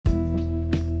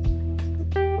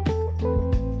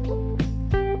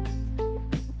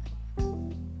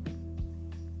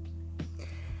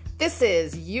This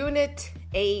is Unit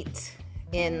 8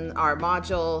 in our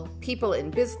module, People in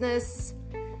Business.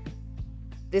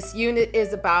 This unit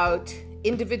is about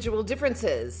individual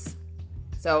differences.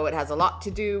 So it has a lot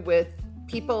to do with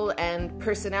people and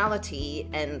personality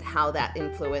and how that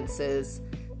influences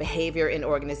behavior in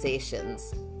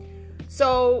organizations.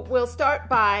 So we'll start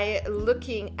by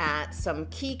looking at some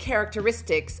key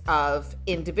characteristics of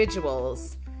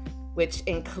individuals, which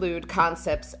include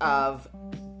concepts of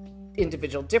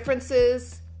individual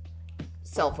differences,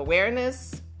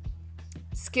 self-awareness,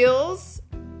 skills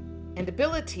and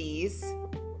abilities,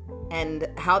 and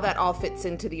how that all fits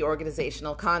into the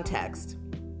organizational context.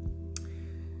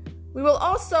 We will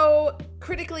also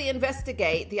critically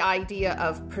investigate the idea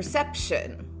of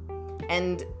perception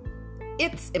and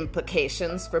its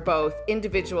implications for both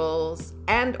individuals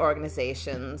and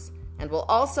organizations, and we'll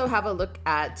also have a look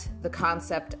at the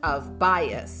concept of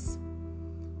bias.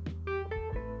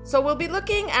 So we'll be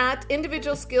looking at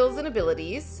individual skills and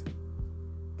abilities,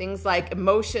 things like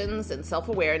emotions and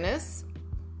self-awareness,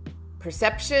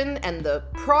 perception and the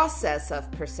process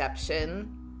of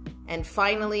perception, and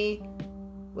finally,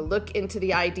 we'll look into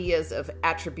the ideas of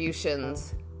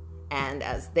attributions and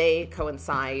as they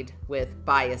coincide with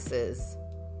biases.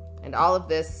 And all of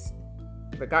this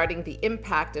regarding the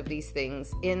impact of these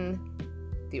things in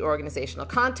the organizational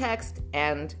context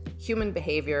and human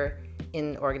behavior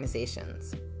in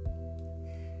organizations.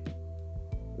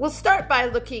 We'll start by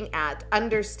looking at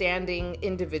understanding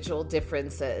individual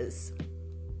differences.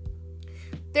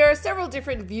 There are several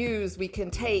different views we can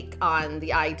take on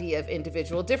the idea of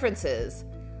individual differences.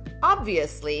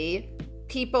 Obviously,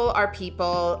 people are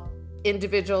people,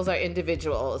 individuals are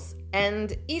individuals,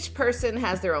 and each person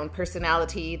has their own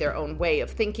personality, their own way of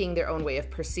thinking, their own way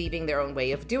of perceiving, their own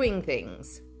way of doing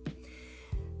things.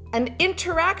 An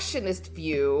interactionist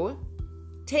view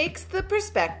takes the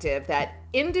perspective that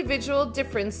individual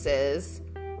differences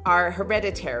are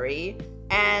hereditary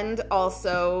and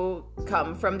also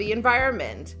come from the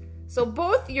environment. So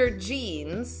both your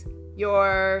genes,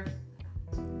 your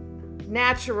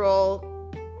natural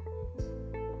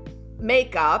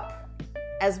makeup,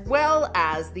 as well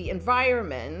as the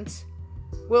environment,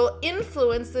 will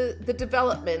influence the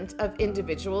development of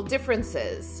individual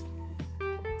differences.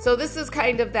 So this is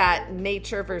kind of that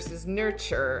nature versus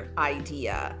nurture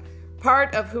idea.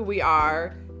 Part of who we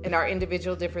are and our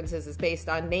individual differences is based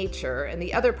on nature, and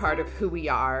the other part of who we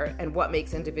are and what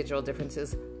makes individual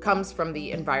differences comes from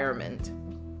the environment.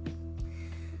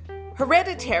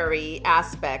 Hereditary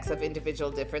aspects of individual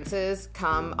differences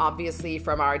come obviously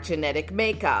from our genetic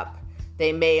makeup.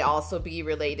 They may also be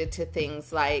related to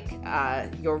things like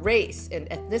your race and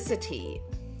ethnicity,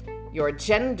 your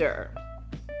gender.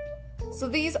 So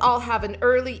these all have an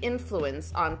early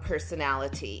influence on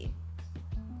personality.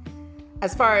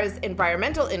 As far as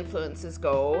environmental influences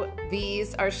go,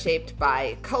 these are shaped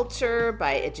by culture,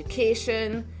 by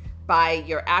education, by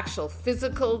your actual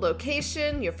physical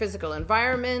location, your physical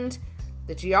environment,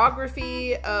 the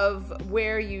geography of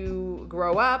where you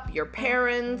grow up, your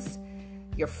parents,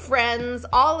 your friends.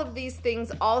 All of these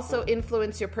things also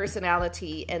influence your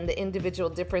personality and the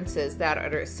individual differences that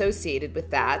are associated with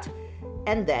that,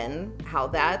 and then how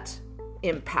that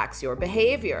impacts your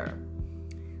behavior.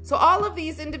 So all of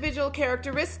these individual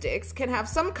characteristics can have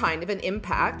some kind of an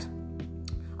impact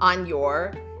on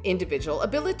your individual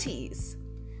abilities.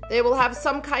 They will have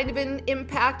some kind of an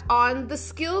impact on the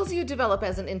skills you develop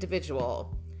as an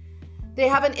individual. They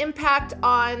have an impact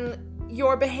on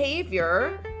your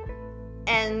behavior,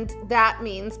 and that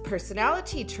means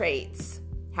personality traits.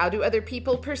 How do other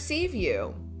people perceive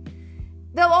you?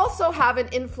 They'll also have an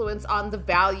influence on the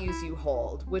values you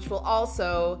hold, which will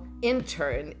also, in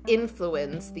turn,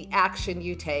 influence the action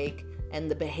you take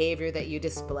and the behavior that you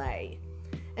display.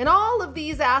 And all of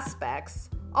these aspects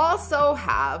also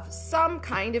have some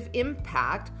kind of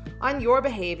impact on your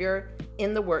behavior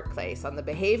in the workplace, on the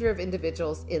behavior of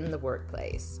individuals in the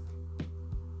workplace.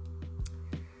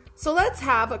 So let's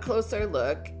have a closer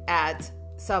look at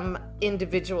some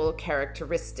individual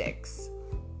characteristics.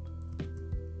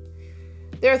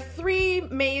 There are three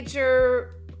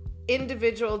major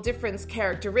individual difference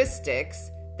characteristics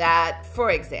that,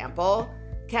 for example,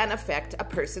 can affect a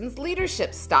person's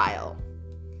leadership style.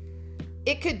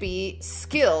 It could be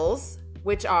skills,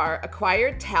 which are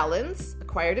acquired talents,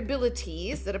 acquired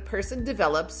abilities that a person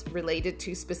develops related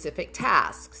to specific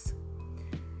tasks.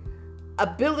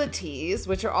 Abilities,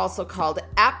 which are also called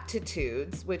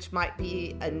aptitudes, which might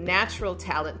be a natural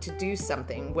talent to do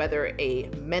something, whether a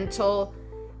mental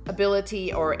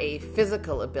ability or a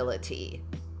physical ability.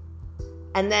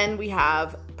 And then we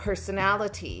have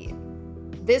personality,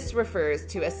 This refers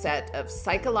to a set of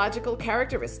psychological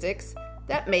characteristics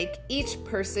that make each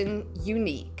person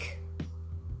unique.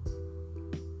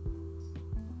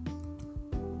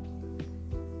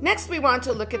 Next, we want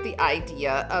to look at the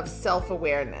idea of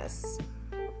self-awareness.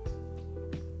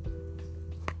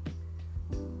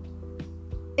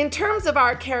 In terms of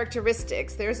our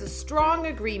characteristics, there's a strong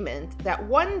agreement that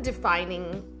one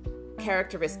defining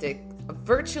characteristic of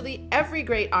virtually every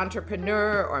great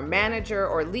entrepreneur or manager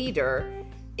or leader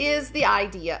is the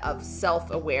idea of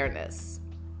self-awareness.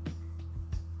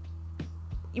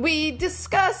 We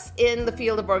discuss in the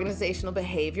field of organizational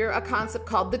behavior a concept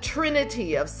called the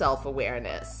Trinity of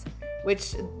self-awareness,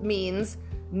 which means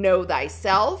know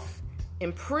thyself,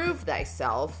 improve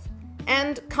thyself,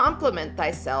 and complement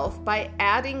thyself by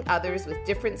adding others with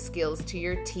different skills to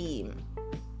your team.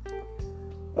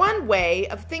 One way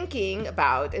of thinking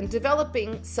about and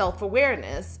developing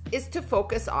self-awareness is to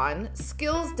focus on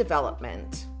skills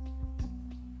development.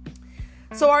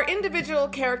 So our individual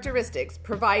characteristics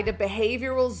provide a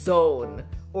behavioral zone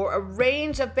or a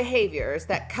range of behaviors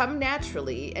that come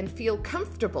naturally and feel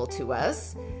comfortable to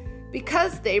us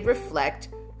because they reflect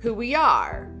who we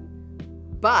are.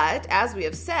 But, as we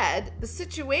have said, the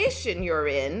situation you're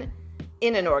in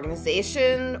an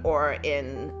organization or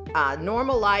in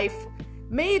normal life,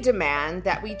 may demand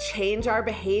that we change our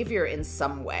behavior in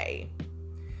some way.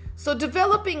 So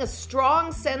developing a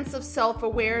strong sense of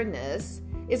self-awareness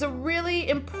is a really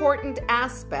important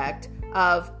aspect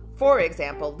of, for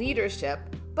example, leadership,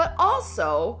 but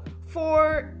also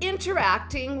for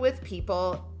interacting with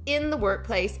people in the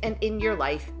workplace and in your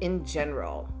life in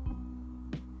general.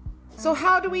 So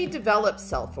how do we develop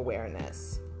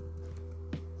self-awareness?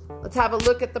 Let's have a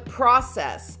look at the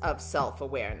process of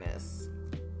self-awareness.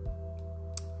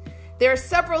 There are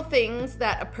several things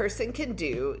that a person can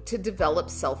do to develop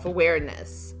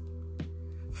self-awareness.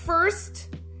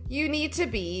 First, you need to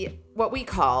be what we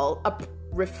call a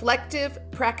reflective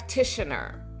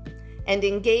practitioner and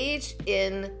engage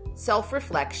in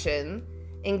self-reflection,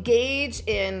 engage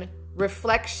in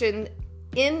reflection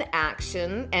in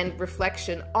action and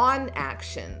reflection on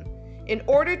action in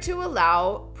order to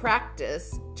allow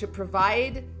practice to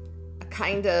provide a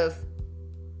kind of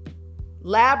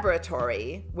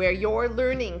laboratory where your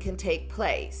learning can take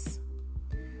place.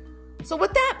 So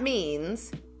what that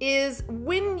means is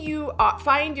when you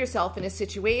find yourself in a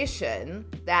situation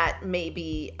that may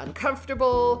be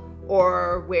uncomfortable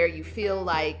or where you feel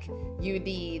like you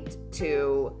need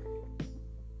to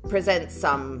present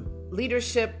some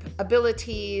leadership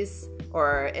abilities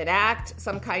or enact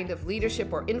some kind of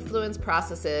leadership or influence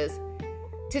processes,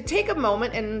 to take a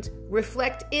moment and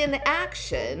reflect in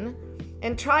action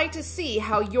and try to see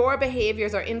how your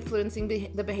behaviors are influencing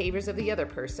the behaviors of the other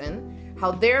person,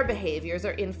 how their behaviors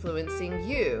are influencing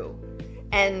you,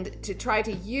 and to try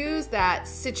to use that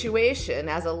situation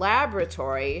as a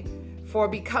laboratory for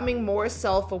becoming more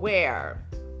self-aware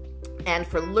and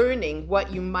for learning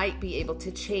what you might be able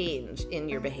to change in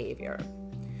your behavior.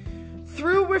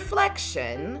 Through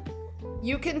reflection,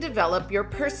 you can develop your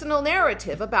personal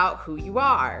narrative about who you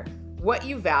are, what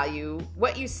you value,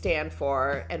 what you stand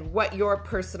for, and what your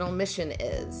personal mission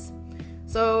is.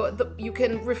 So you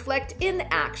can reflect in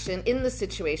action in the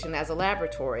situation as a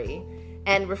laboratory,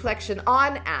 and reflection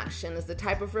on action is the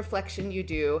type of reflection you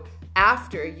do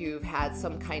after you've had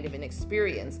some kind of an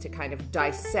experience to kind of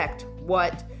dissect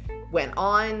what went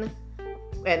on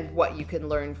and what you can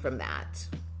learn from that.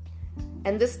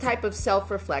 And this type of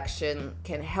self-reflection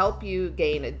can help you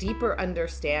gain a deeper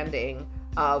understanding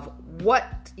of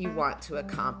what you want to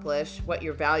accomplish, what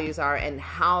your values are, and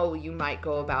how you might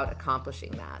go about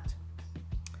accomplishing that.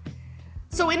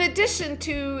 So in addition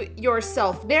to your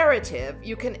self-narrative,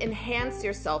 you can enhance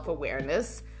your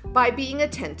self-awareness by being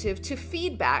attentive to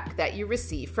feedback that you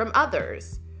receive from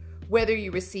others, whether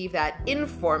you receive that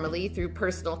informally through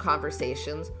personal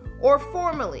conversations or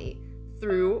formally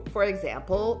through, for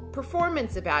example,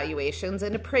 performance evaluations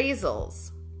and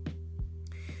appraisals.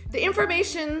 The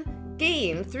information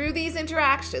gained through these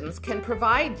interactions can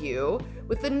provide you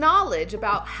with the knowledge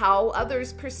about how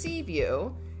others perceive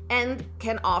you and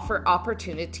can offer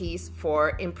opportunities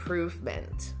for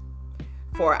improvement,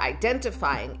 for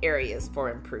identifying areas for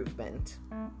improvement.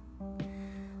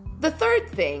 The third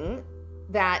thing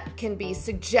that can be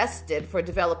suggested for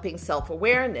developing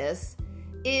self-awareness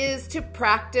is to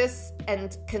practice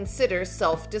and consider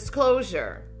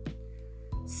self-disclosure.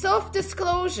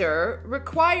 Self-disclosure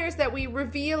requires that we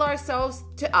reveal ourselves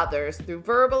to others through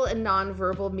verbal and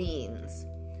nonverbal means.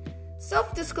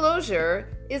 Self-disclosure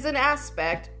is an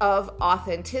aspect of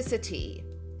authenticity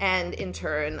and, in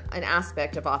turn, an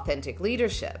aspect of authentic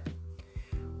leadership.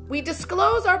 We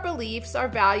disclose our beliefs, our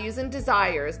values, and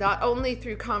desires not only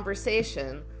through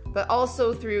conversation, but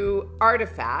also through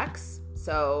artifacts,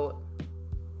 so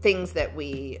things that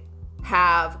we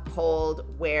have,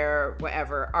 hold, wear,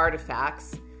 whatever,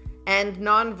 artifacts, and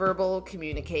nonverbal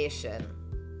communication.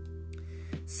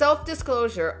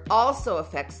 Self-disclosure also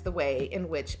affects the way in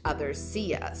which others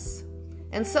see us.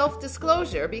 And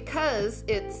self-disclosure, because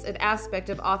it's an aspect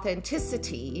of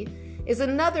authenticity, is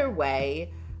another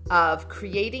way of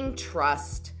creating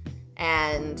trust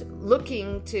and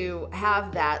looking to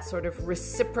have that sort of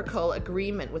reciprocal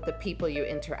agreement with the people you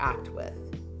interact with.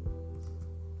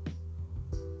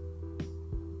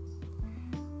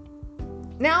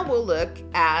 Now we'll look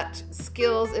at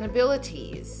skills and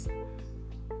abilities.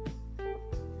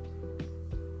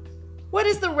 What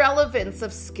is the relevance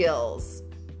of skills?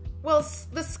 Well,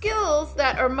 the skills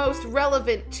that are most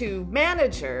relevant to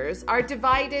managers are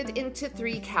divided into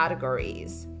 3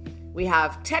 categories. We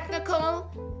have technical,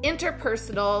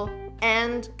 interpersonal,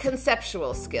 and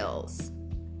conceptual skills.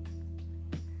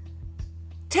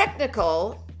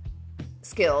 Technical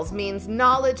skills means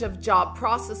knowledge of job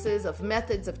processes, of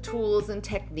methods, of tools, and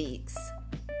techniques.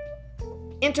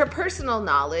 Interpersonal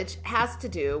knowledge has to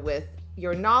do with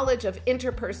your knowledge of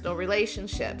interpersonal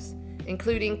relationships,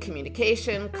 including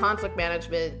communication, conflict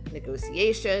management,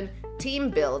 negotiation, team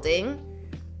building,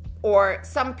 or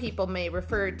some people may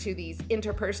refer to these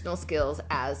interpersonal skills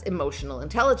as emotional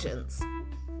intelligence.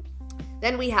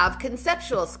 Then we have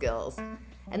conceptual skills,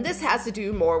 and this has to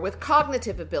do more with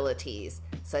cognitive abilities,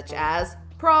 such as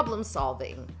problem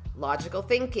solving, logical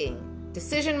thinking,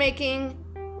 decision making,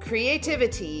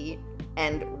 creativity,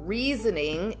 and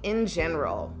reasoning in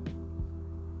general.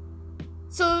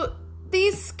 So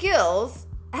these skills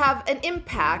have an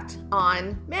impact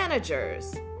on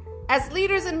managers. As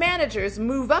leaders and managers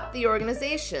move up the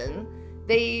organization,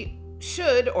 they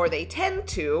should, or they tend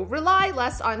to, rely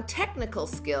less on technical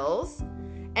skills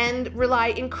and rely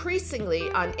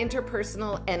increasingly on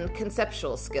interpersonal and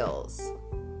conceptual skills.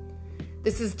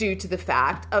 This is due to the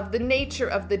fact of the nature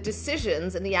of the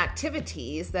decisions and the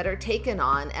activities that are taken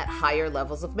on at higher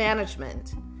levels of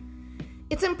management.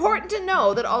 It's important to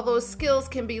know that although skills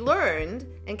can be learned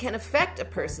and can affect a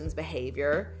person's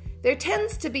behavior, there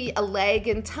tends to be a lag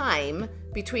in time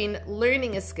between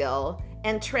learning a skill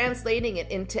and translating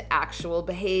it into actual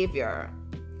behavior.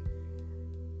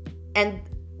 And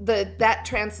that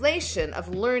translation of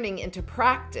learning into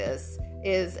practice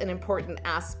is an important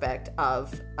aspect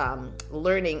of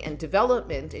learning and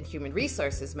development in human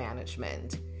resources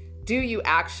management. Do you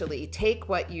actually take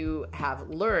what you have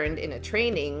learned in a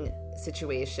training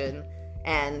situation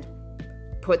and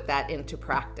put that into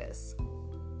practice?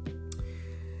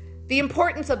 The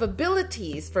importance of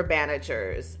abilities for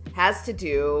managers has to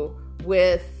do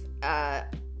with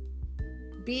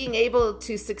being able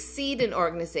to succeed in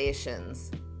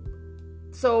organizations.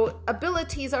 So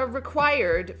abilities are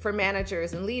required for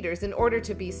managers and leaders in order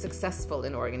to be successful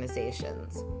in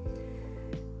organizations.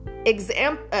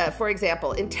 For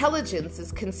example, intelligence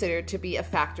is considered to be a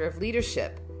factor of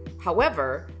leadership.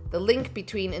 However, the link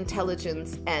between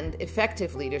intelligence and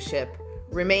effective leadership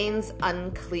remains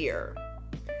unclear.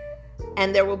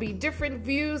 And there will be different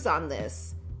views on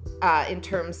this in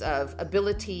terms of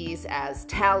abilities as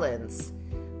talents.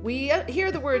 We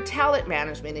hear the word talent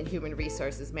management in human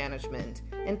resources management,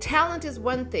 and talent is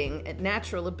one thing and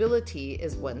natural ability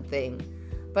is one thing.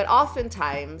 But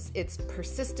oftentimes it's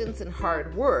persistence and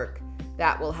hard work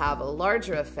that will have a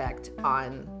larger effect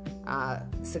on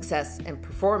success and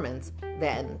performance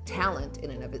than talent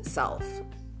in and of itself.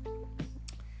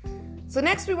 So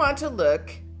next we want to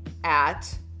look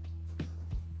at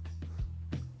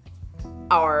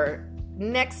our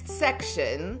next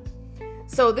section.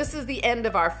 So this is the end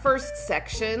of our first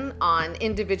section on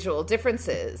individual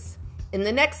differences. In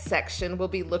the next section, we'll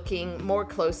be looking more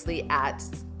closely at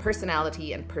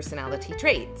personality and personality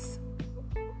traits.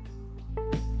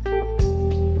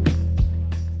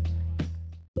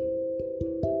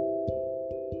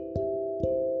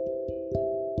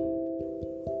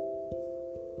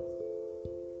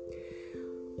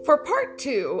 For part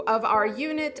 2 of our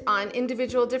unit on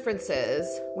individual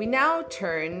differences, we now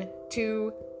turn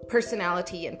to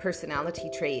personality and personality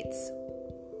traits.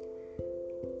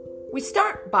 We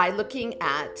start by looking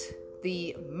at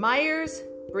the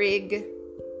Myers-Briggs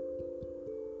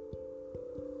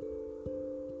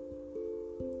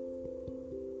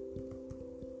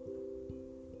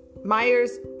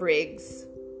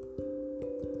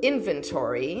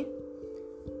inventory.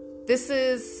 This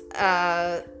is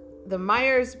the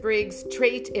Myers-Briggs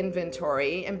Trait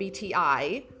Inventory,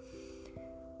 MBTI.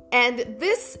 And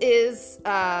this is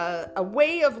a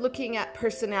way of looking at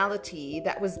personality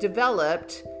that was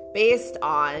developed based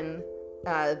on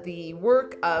the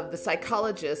work of the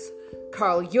psychologist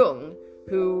Carl Jung,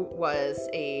 who was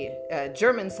a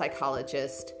German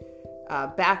psychologist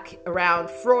back around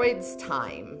Freud's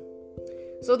time.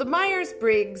 So the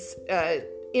Myers-Briggs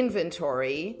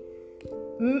inventory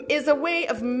is a way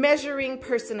of measuring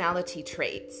personality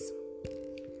traits.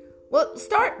 Well,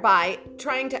 start by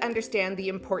trying to understand the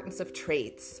importance of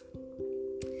traits.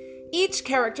 Each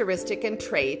characteristic and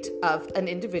trait of an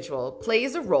individual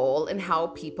plays a role in how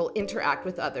people interact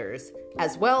with others,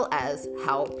 as well as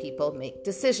how people make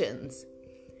decisions.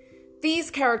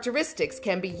 These characteristics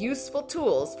can be useful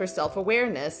tools for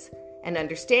self-awareness and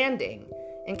understanding,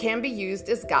 and can be used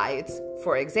as guides,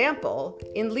 for example,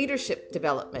 in leadership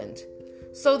development.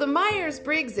 So the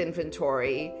Myers-Briggs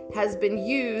inventory has been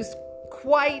used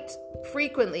quite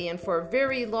frequently and for a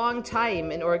very long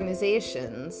time in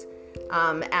organizations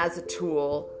as a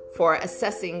tool for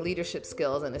assessing leadership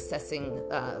skills and assessing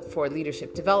for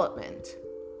leadership development.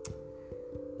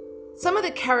 Some of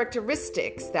the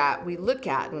characteristics that we look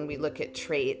at when we look at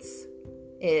traits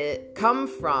come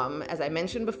from, as I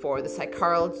mentioned before, the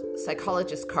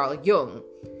psychologist Carl Jung.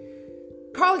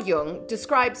 Carl Jung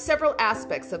described several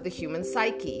aspects of the human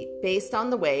psyche based on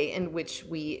the way in which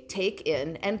we take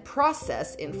in and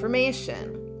process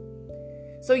information.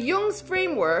 So Jung's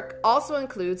framework also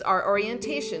includes our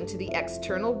orientation to the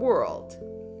external world.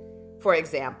 For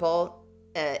example,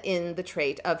 in the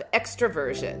trait of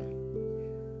extroversion.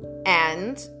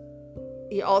 And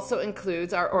he also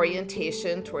includes our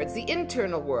orientation towards the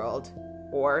internal world,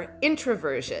 or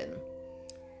introversion.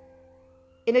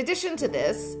 In addition to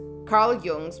this, Carl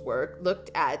Jung's work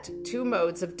looked at two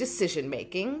modes of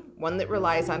decision-making, one that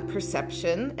relies on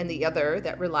perception and the other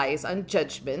that relies on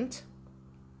judgment.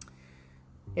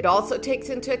 It also takes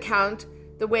into account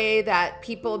the way that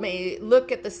people may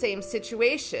look at the same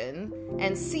situation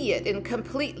and see it in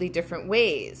completely different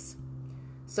ways.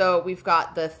 So we've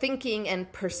got the thinking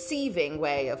and perceiving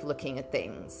way of looking at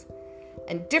things.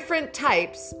 And different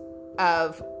types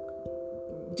of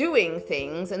doing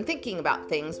things and thinking about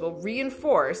things will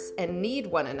reinforce and need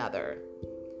one another.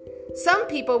 Some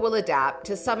people will adapt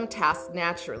to some tasks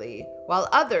naturally, while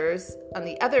others, on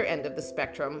the other end of the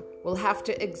spectrum, will have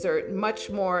to exert much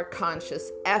more conscious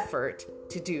effort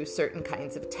to do certain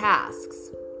kinds of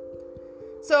tasks.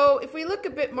 So if we look a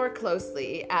bit more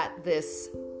closely at this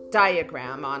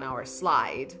diagram on our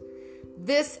slide,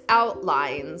 this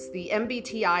outlines the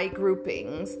MBTI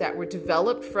groupings that were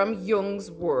developed from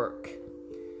Jung's work.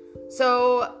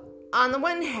 So on the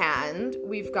one hand,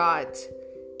 we've got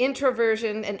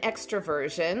introversion and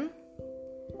extroversion.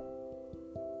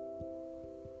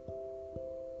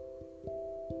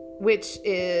 Which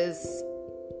is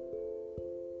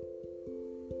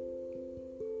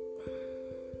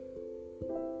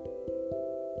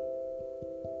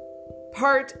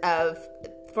part of,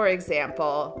 for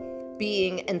example,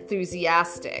 being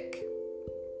enthusiastic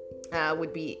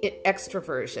would be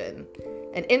extroversion.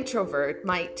 An introvert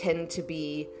might tend to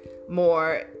be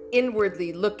more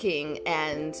inwardly looking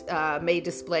and may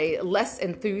display less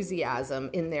enthusiasm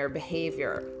in their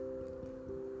behavior.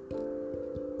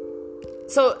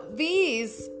 So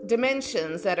these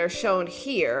dimensions that are shown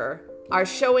here are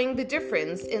showing the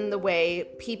difference in the way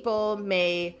people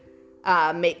may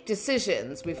make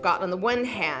decisions. We've got on the one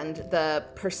hand the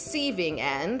perceiving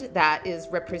end that is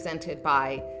represented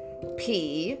by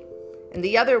P, and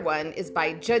the other one is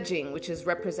by judging, which is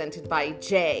represented by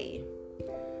J.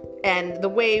 And the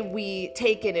way we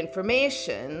take in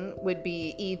information would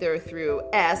be either through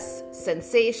S,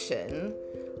 sensation,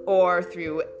 or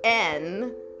through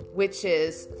N, which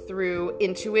is through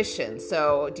intuition.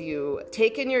 So do you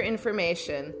take in your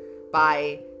information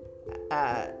by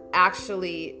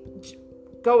actually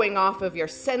going off of your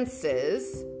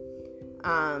senses,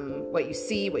 what you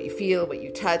see, what you feel, what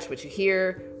you touch, what you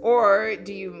hear, or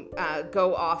do you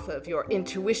go off of your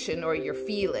intuition or your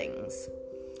feelings?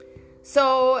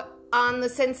 So on the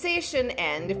sensation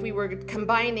end, if we were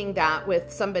combining that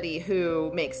with somebody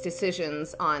who makes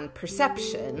decisions on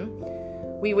perception,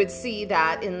 we would see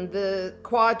that in the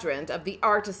quadrant of the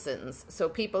artisans. So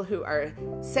people who are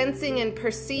sensing and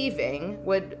perceiving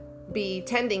would be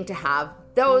tending to have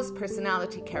those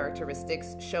personality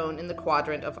characteristics shown in the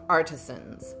quadrant of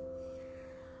artisans.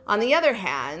 On the other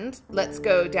hand, let's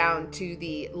go down to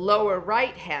the lower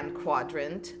right-hand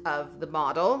quadrant of the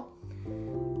model.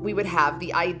 We would have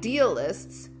the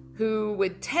idealists, who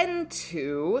would tend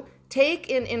to take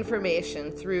in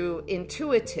information through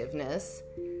intuitiveness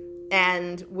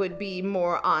and would be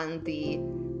more on the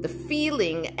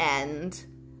feeling end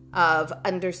of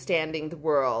understanding the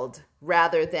world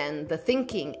rather than the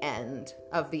thinking end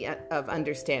of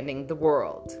understanding the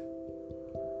world.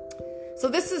 So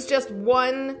this is just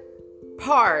one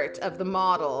part of the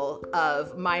model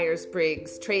of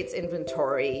Myers-Briggs traits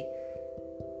inventory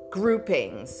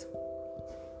groupings.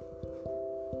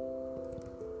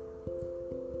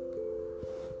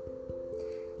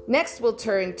 Next, we'll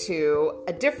turn to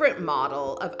a different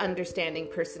model of understanding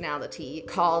personality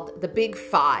called the Big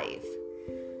Five.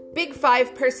 Big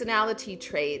Five personality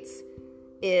traits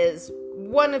is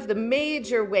one of the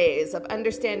major ways of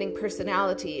understanding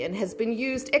personality and has been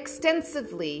used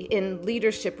extensively in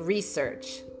leadership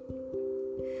research.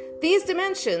 These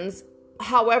dimensions,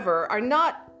 however, are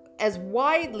not as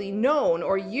widely known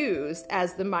or used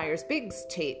as the Myers-Briggs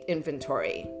trait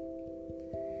inventory.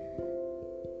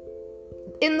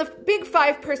 In the Big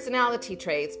Five personality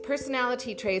traits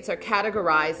are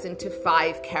categorized into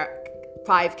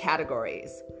five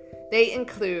categories. They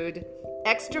include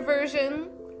extroversion,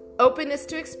 openness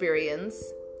to experience,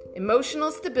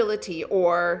 emotional stability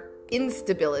or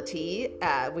instability,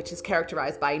 which is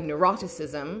characterized by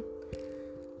neuroticism,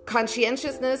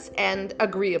 conscientiousness, and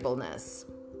agreeableness.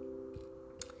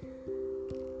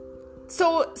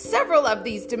 So several of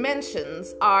these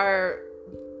dimensions are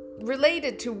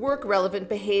related to work-relevant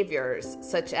behaviors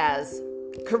such as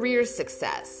career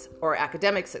success or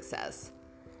academic success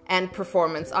and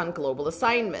performance on global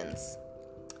assignments.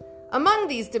 Among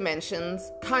these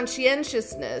dimensions,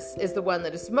 conscientiousness is the one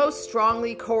that is most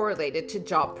strongly correlated to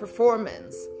job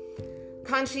performance.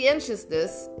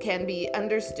 Conscientiousness can be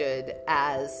understood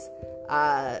as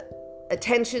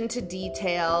attention to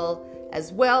detail,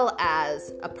 as well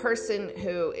as a person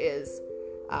who is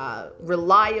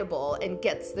reliable and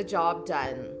gets the job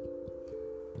done.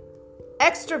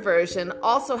 Extroversion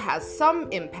also has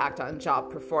some impact on job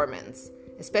performance,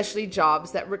 especially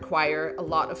jobs that require a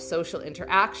lot of social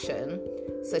interaction,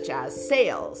 such as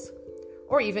sales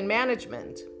or even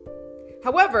management.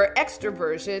 However,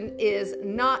 extroversion is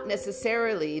not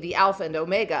necessarily the alpha and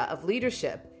omega of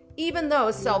leadership, even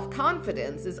though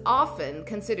self-confidence is often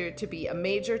considered to be a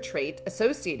major trait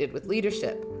associated with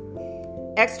leadership.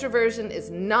 Extroversion is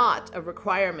not a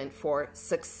requirement for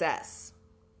success.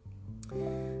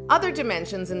 Other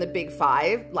dimensions in the Big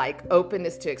Five, like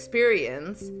openness to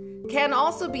experience, can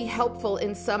also be helpful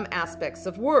in some aspects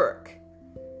of work.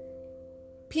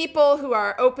 People who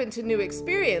are open to new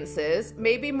experiences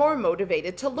may be more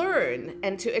motivated to learn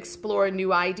and to explore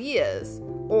new ideas,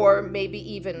 or maybe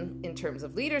even in terms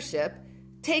of leadership,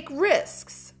 take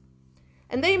risks.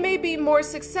 And they may be more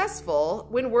successful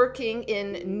when working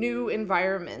in new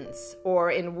environments or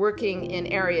in working in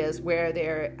areas where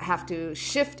they have to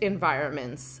shift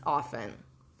environments often.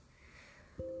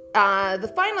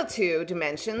 The final two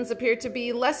dimensions appear to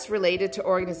be less related to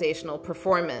organizational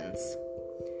performance.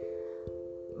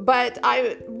 But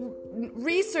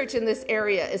research in this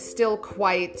area is still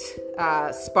quite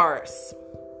sparse.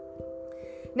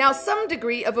 Now, some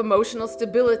degree of emotional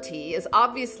stability is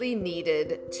obviously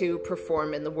needed to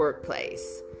perform in the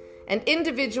workplace. And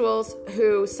individuals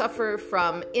who suffer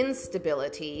from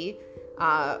instability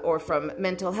or from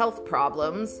mental health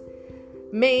problems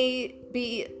may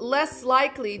be less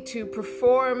likely to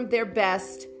perform their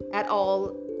best at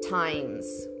all times.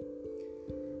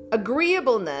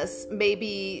 Agreeableness may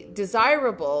be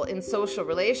desirable in social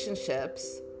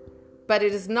relationships, but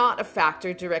it is not a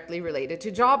factor directly related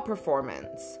to job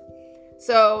performance.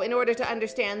 So in order to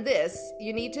understand this,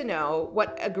 you need to know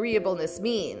what agreeableness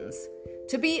means.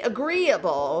 To be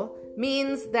agreeable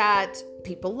means that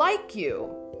people like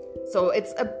you. So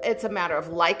it's a matter of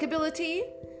likability,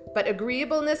 but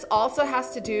agreeableness also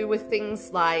has to do with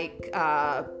things like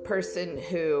a person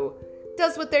who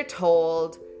does what they're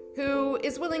told, who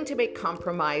is willing to make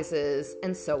compromises,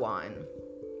 and so on.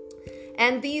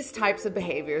 And these types of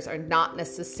behaviors are not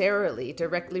necessarily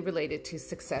directly related to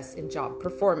success in job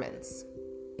performance.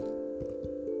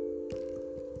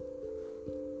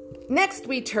 Next,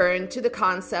 we turn to the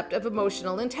concept of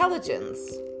emotional intelligence.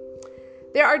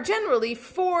 There are generally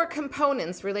 4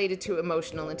 components related to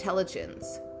emotional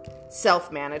intelligence: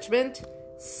 self-management,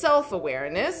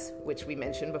 self-awareness, which we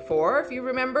mentioned before, if you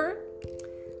remember,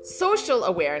 social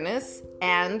awareness,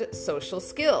 and social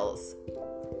skills.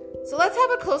 So let's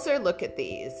have a closer look at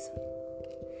these.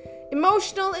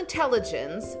 Emotional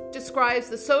intelligence describes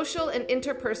the social and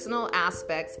interpersonal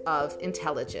aspects of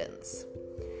intelligence.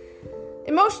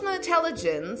 Emotional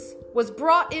intelligence was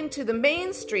brought into the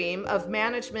mainstream of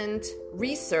management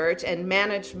research and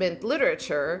management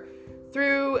literature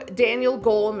through Daniel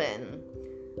Goleman.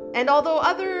 And although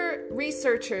other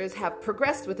researchers have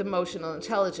progressed with emotional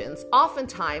intelligence,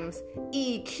 oftentimes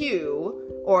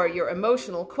EQ or your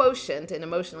emotional quotient and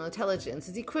emotional intelligence,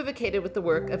 is equivocated with the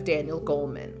work of Daniel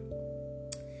Goleman.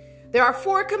 There are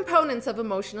 4 components of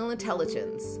emotional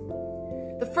intelligence.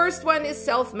 The first one is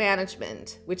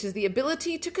self-management, which is the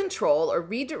ability to control or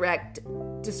redirect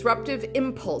disruptive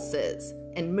impulses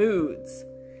and moods.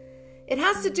 It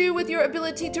has to do with your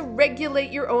ability to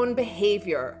regulate your own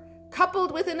behavior,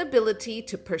 coupled with an ability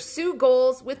to pursue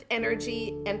goals with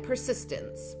energy and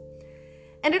persistence.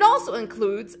 And it also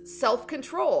includes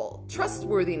self-control,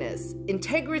 trustworthiness,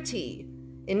 integrity,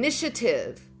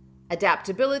 initiative,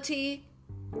 adaptability,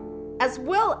 as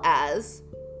well as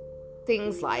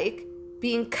things like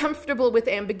being comfortable with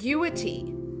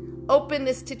ambiguity,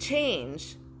 openness to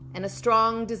change, and a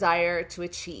strong desire to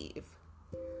achieve.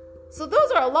 So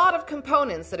those are a lot of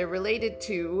components that are related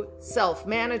to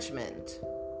self-management.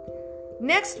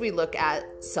 Next, we look at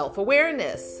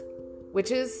self-awareness,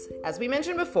 which is, as we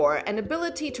mentioned before, an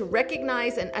ability to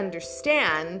recognize and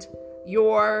understand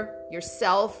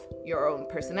yourself, your own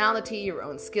personality, your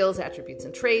own skills, attributes,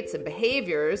 and traits and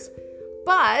behaviors.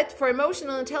 But for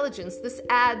emotional intelligence, this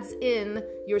adds in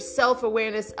your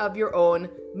self-awareness of your own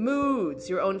moods,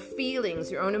 your own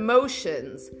feelings, your own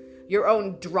emotions, your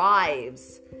own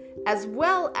drives, as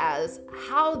well as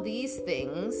how these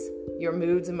things, your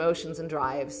moods, emotions, and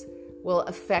drives, will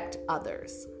affect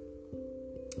others.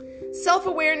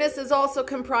 Self-awareness is also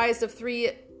comprised of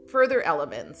 3 further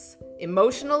elements: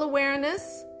 emotional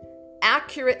awareness,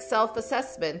 accurate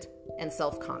self-assessment, and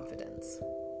self-confidence.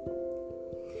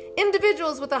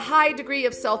 Individuals with a high degree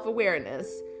of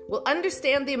self-awareness will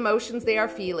understand the emotions they are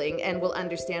feeling and will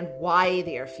understand why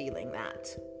they are feeling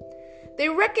that. They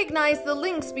recognize the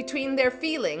links between their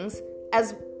feelings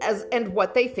and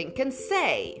what they think and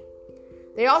say.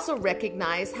 They also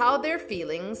recognize how their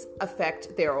feelings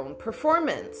affect their own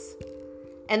performance.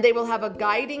 And they will have a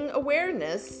guiding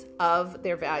awareness of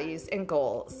their values and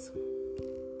goals.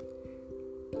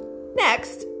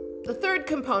 Next, the third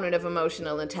component of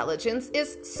emotional intelligence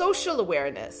is social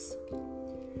awareness.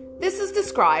 This is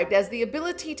described as the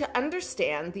ability to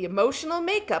understand the emotional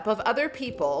makeup of other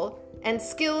people and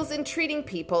skills in treating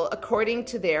people according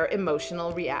to their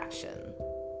emotional reaction.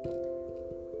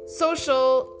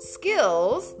 Social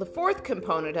skills, the fourth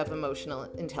component of emotional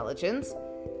intelligence,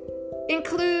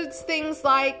 includes things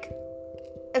like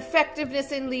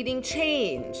effectiveness in leading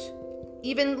change,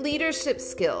 even leadership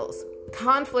skills,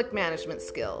 conflict management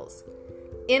skills,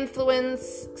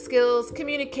 influence skills,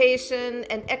 communication,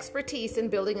 and expertise in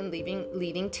building and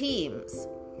leading teams.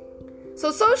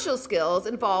 So social skills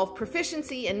involve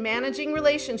proficiency in managing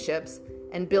relationships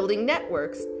and building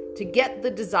networks to get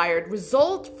the desired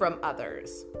result from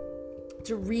others,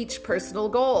 to reach personal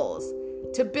goals,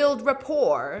 to build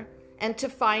rapport, and to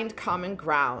find common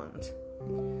ground.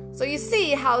 So you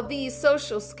see how these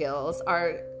social skills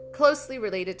are closely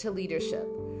related to leadership.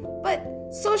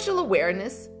 But social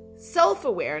awareness,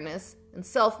 self-awareness, and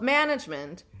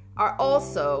self-management are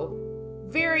also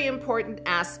very important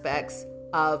aspects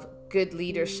of good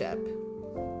leadership.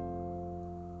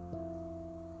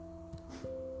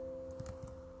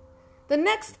 The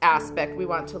next aspect we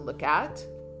want to look at,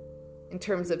 in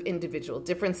terms of individual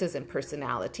differences in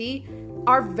personality,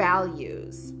 are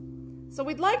values. So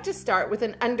we'd like to start with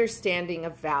an understanding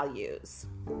of values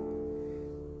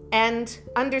and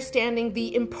understanding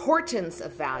the importance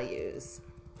of values.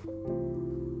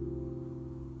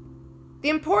 The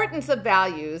importance of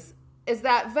values is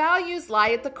that values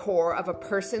lie at the core of a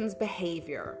person's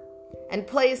behavior and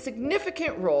play a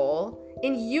significant role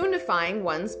in unifying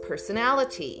one's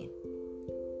personality.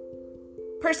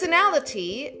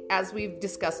 Personality, as we've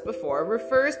discussed before,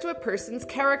 refers to a person's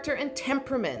character and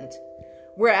temperament,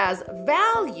 whereas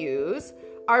values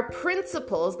are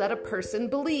principles that a person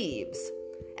believes.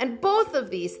 And both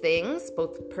of these things,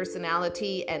 both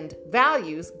personality and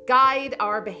values, guide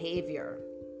our behavior.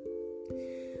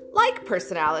 Like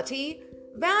personality,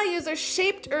 values are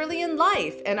shaped early in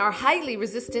life and are highly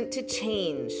resistant to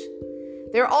change.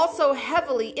 They're also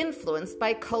heavily influenced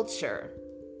by culture.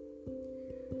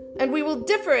 And we will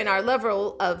differ in our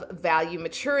level of value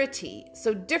maturity.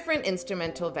 So different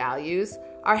instrumental values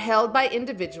are held by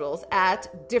individuals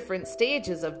at different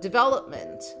stages of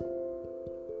development.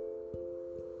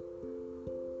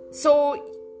 So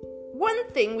one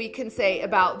thing we can say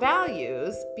about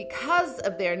values, because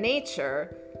of their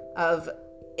nature of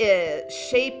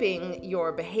shaping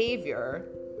your behavior,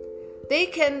 they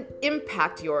can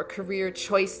impact your career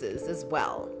choices as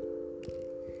well.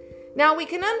 Now, we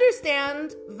can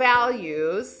understand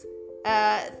values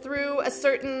through a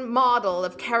certain model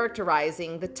of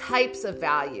characterizing the types of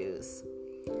values.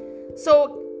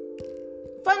 So,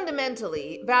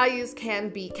 Fundamentally, values can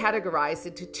be categorized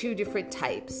into two different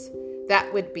types.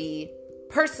 That would be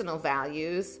personal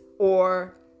values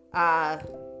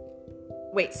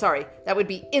that would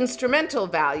be instrumental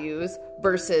values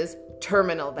versus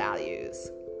terminal values.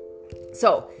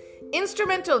 So,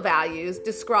 instrumental values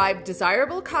describe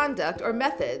desirable conduct or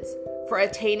methods for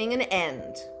attaining an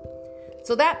end.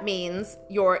 So that means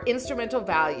your instrumental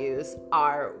values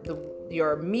are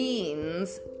your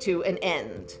means to an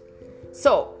end.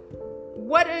 So,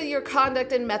 what are your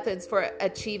conduct and methods for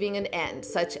achieving an end,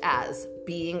 such as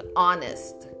being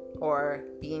honest, or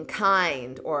being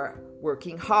kind, or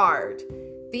working hard?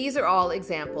 These are all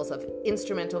examples of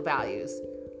instrumental values.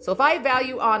 So if I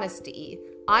value honesty,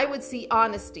 I would see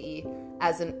honesty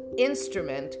as an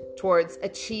instrument towards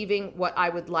achieving what I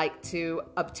would like to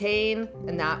obtain,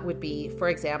 and that would be, for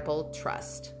example,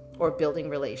 trust or building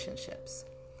relationships.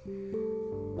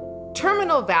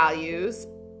 Terminal values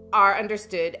are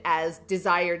understood as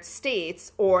desired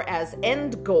states or as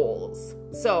end goals.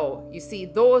 So you see,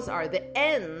 those are the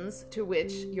ends to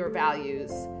which your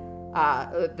values,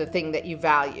 the thing that you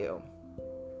value.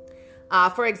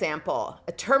 For example,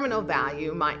 a terminal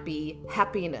value might be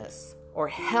happiness or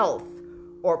health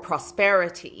or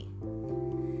prosperity.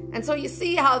 And so you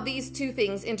see how these two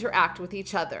things interact with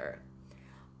each other.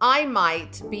 I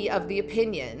might be of the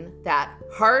opinion that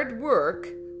hard work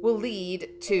will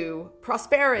lead to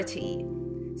prosperity.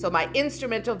 So my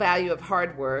instrumental value of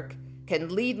hard work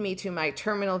can lead me to my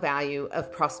terminal value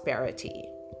of prosperity.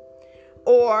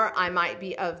 Or I might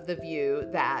be of the view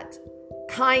that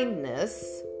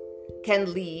kindness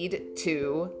can lead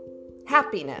to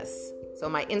happiness. So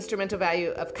my instrumental value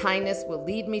of kindness will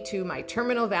lead me to my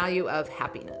terminal value of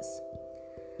happiness.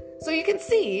 So you can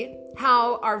see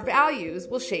how our values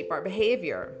will shape our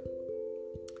behavior.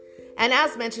 And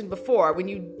as mentioned before, when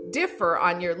you differ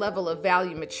on your level of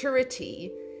value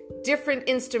maturity, different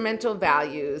instrumental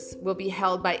values will be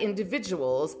held by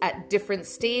individuals at different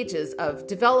stages of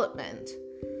development.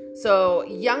 So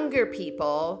younger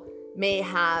people may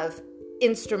have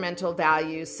instrumental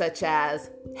values such as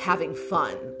having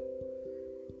fun,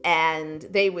 and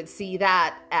they would see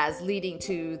that as leading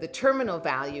to the terminal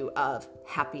value of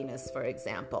happiness, for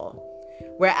example.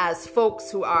 Whereas folks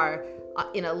who are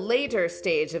in a later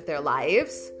stage of their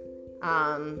lives,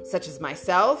 such as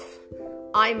myself,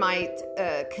 I might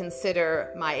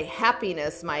consider my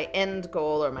happiness, my end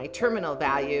goal, or my terminal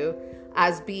value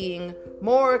as being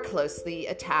more closely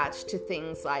attached to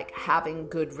things like having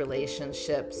good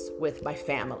relationships with my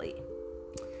family.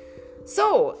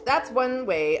 So that's one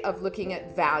way of looking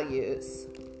at values.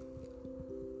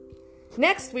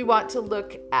 Next, we want to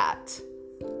look at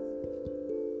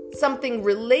something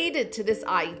related to this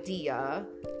idea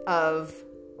of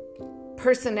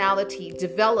personality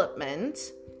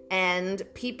development and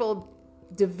people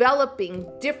developing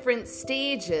different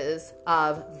stages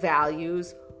of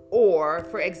values, or,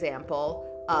 for example,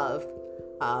 of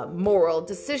moral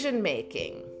decision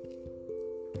making.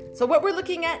 So what we're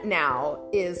looking at now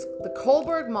is the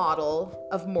Kohlberg model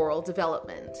of moral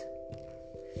development.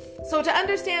 So to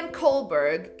understand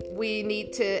Kohlberg, we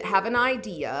need to have an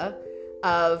idea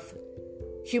of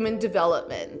human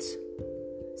development.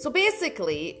 So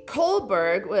basically,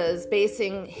 Kohlberg was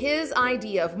basing his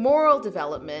idea of moral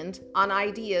development on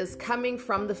ideas coming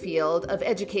from the field of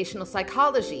educational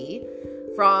psychology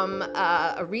from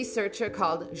a researcher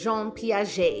called Jean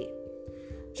Piaget.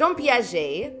 Jean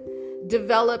Piaget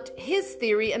developed his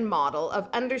theory and model of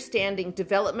understanding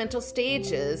developmental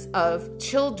stages of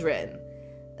children.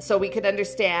 So we could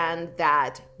understand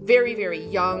that very, very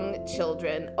young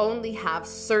children only have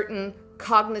certain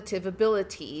cognitive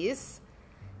abilities,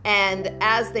 and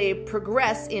as they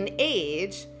progress in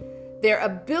age, their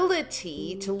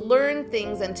ability to learn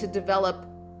things and to develop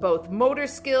both motor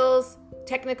skills,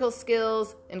 technical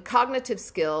skills, and cognitive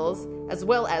skills, as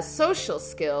well as social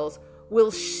skills, will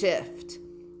shift,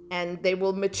 and they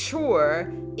will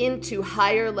mature into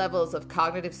higher levels of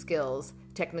cognitive skills,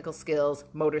 technical skills,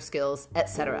 motor skills,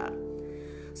 etc.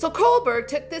 So Kohlberg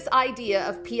took this idea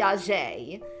of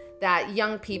Piaget, that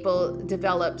young people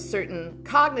develop certain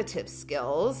cognitive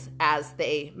skills as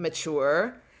they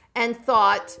mature, and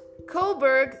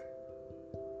Kohlberg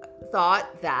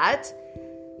thought that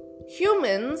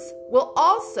humans will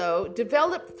also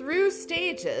develop through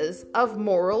stages of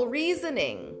moral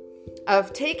reasoning,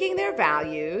 of taking their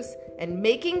values and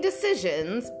making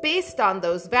decisions based on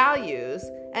those values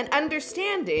and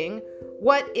understanding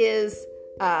what is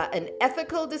an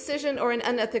ethical decision or an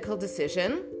unethical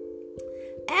decision,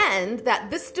 and that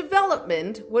this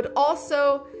development would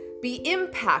also be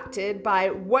impacted by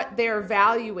what they're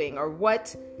valuing or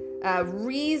what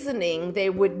reasoning they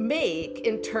would make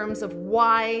in terms of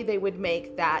why they would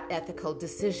make that ethical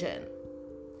decision.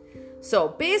 So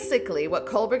basically, what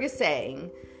Kohlberg is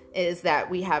saying is that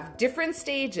we have different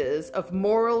stages of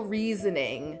moral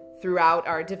reasoning throughout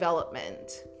our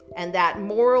development, and that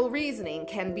moral reasoning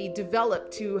can be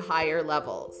developed to higher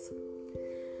levels.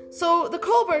 So the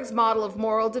Kohlberg's model of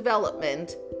moral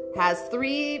development has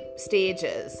 3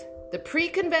 stages: the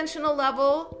pre-conventional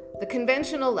level, the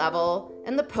conventional level,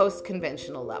 and the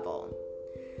post-conventional level.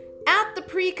 At the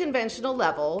pre-conventional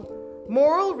level,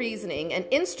 moral reasoning and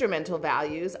instrumental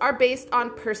values are based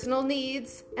on personal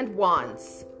needs and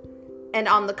wants, and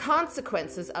on the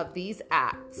consequences of these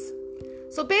acts.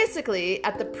 So basically,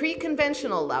 at the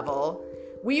pre-conventional level,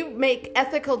 we make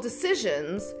ethical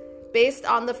decisions based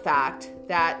on the fact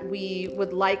that we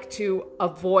would like to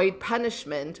avoid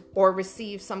punishment or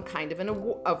receive some kind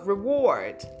of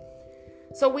reward.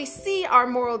 So we see our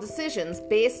moral decisions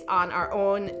based on our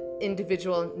own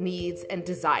individual needs and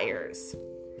desires.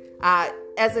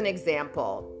 As an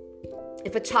example,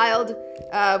 if a child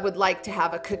would like to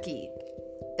have a cookie,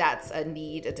 that's a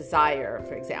need, a desire,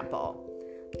 for example.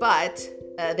 But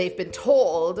they've been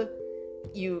told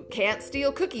you can't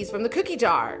steal cookies from the cookie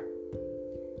jar.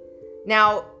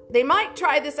 Now, they might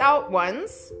try this out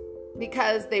once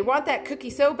because they want that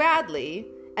cookie so badly,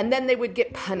 and then they would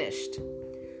get punished.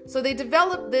 So they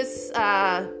develop this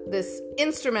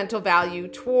instrumental value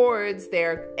towards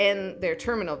their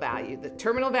terminal value. The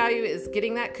terminal value is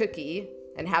getting that cookie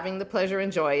and having the pleasure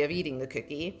and joy of eating the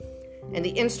cookie, and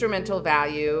the instrumental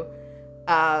value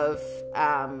of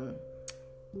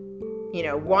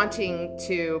wanting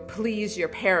to please your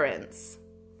parents,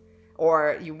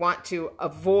 or you want to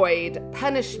avoid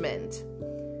punishment.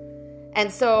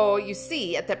 And so you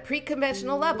see, at the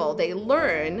pre-conventional level, they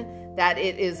learn that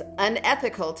it is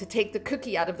unethical to take the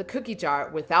cookie out of the cookie jar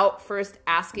without first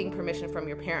asking permission from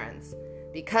your parents,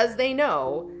 because they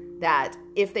know that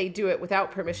if they do it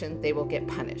without permission, they will get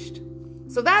punished.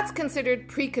 So that's considered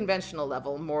pre-conventional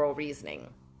level moral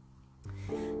reasoning.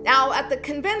 Now, at the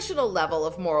conventional level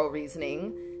of moral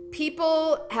reasoning,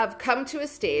 people have come to a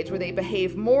stage where they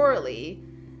behave morally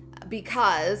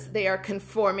because they are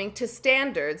conforming to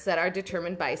standards that are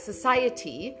determined by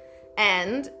society,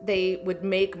 and they would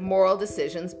make moral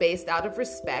decisions based out of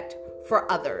respect for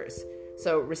others.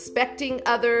 So respecting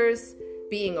others,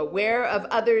 being aware of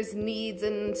others' needs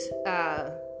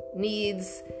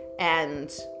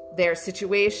and their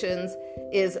situations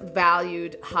is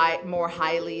valued more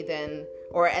highly than,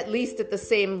 or at least at the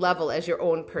same level as, your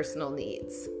own personal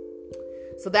needs.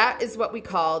 So that is what we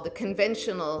call the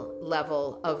conventional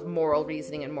level of moral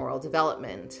reasoning and moral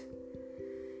development.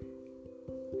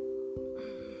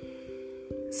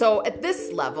 So at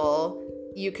this level,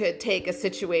 you could take a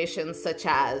situation such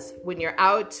as when you're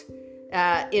out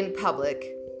in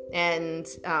public and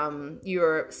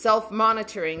you're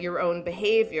self-monitoring your own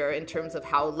behavior in terms of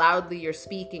how loudly you're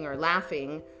speaking or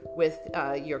laughing with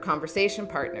your conversation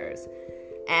partners.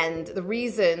 And the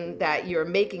reason that you're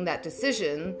making that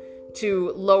decision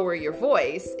to lower your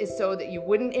voice is so that you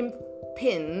wouldn't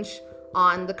impinge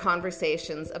on the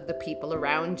conversations of the people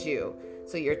around you.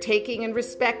 So you're taking and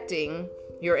respecting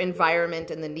your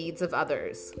environment and the needs of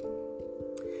others.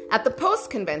 At the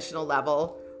post-conventional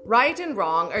level, right and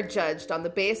wrong are judged on the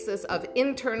basis of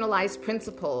internalized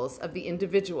principles of the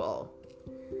individual.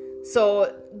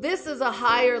 So this is a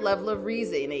higher level of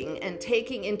reasoning and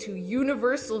taking into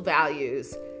universal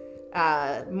values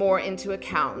more into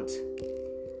account.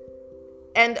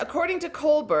 And according to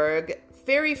Kohlberg,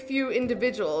 very few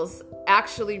individuals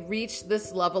actually reach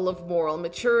this level of moral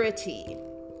maturity.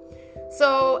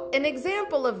 So an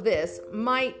example of this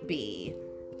might be,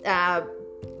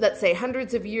 let's say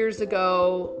hundreds of years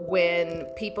ago when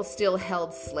people still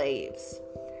held slaves.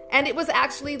 And it was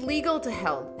actually legal to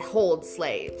hold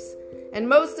slaves. And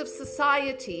most of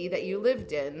society that you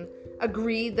lived in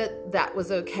agreed that that was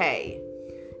okay.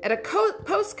 At a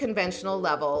post-conventional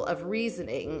level of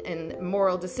reasoning and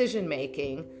moral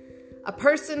decision-making, a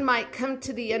person might come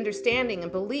to the understanding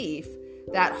and belief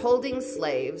that holding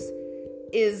slaves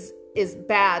is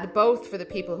bad both for the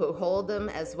people who hold them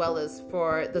as well as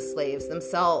for the slaves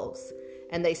themselves.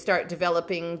 And they start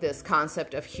developing this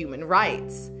concept of human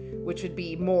rights, which would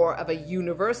be more of a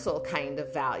universal kind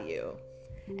of value.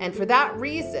 And for that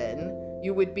reason,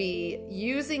 you would be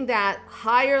using that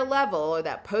higher level or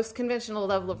that post-conventional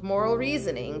level of moral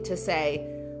reasoning to say,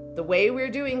 the way we're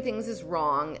doing things is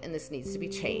wrong and this needs to be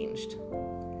changed.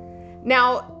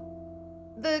 Now,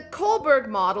 the Kohlberg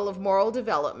model of moral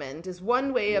development is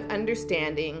one way of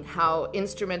understanding how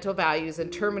instrumental values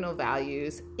and terminal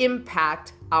values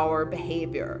impact our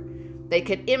behavior. They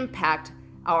could impact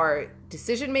our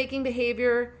decision-making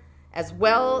behavior, as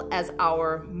well as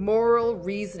our moral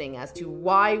reasoning as to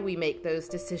why we make those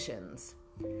decisions.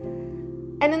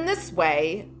 And in this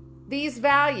way, these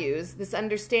values, this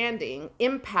understanding,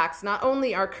 impacts not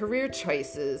only our career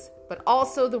choices, but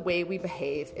also the way we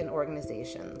behave in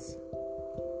organizations.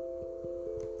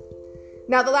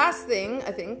 Now, the last thing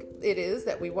I think it is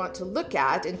that we want to look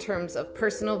at in terms of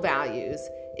personal values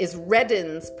is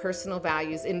Redden's personal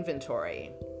values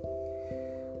inventory.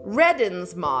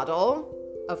 Redden's model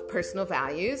of personal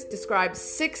values describes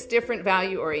 6 different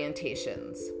value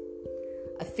orientations.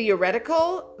 A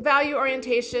theoretical value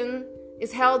orientation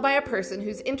is held by a person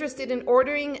who's interested in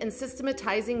ordering and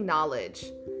systematizing knowledge,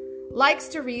 likes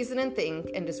to reason and think,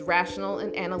 and is rational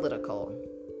and analytical.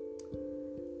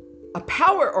 A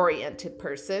power-oriented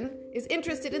person is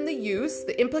interested in the use,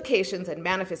 the implications, and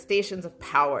manifestations of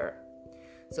power.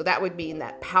 So that would mean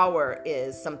that power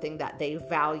is something that they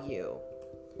value.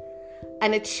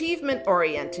 An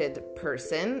achievement-oriented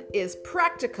person is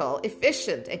practical,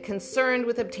 efficient, and concerned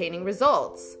with obtaining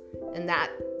results, and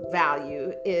that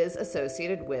value is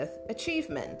associated with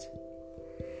achievement.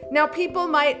 Now, people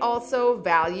might also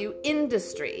value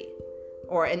industry,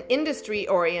 or an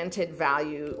industry-oriented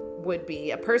value would be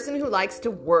a person who likes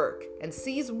to work and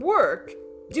sees work,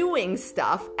 doing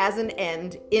stuff, as an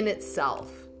end in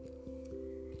itself.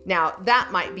 Now,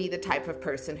 that might be the type of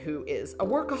person who is a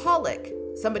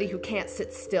workaholic, somebody who can't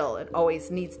sit still and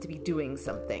always needs to be doing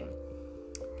something.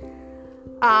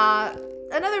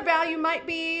 Another value might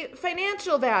be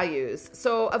financial values.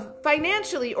 So a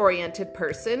financially oriented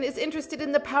person is interested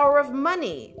in the power of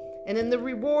money and in the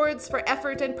rewards for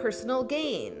effort and personal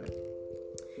gain.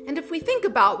 And if we think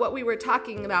about what we were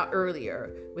talking about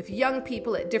earlier, with young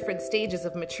people at different stages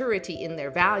of maturity in their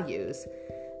values,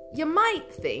 you might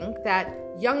think that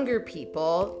younger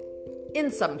people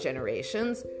in some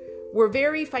generations were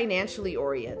very financially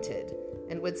oriented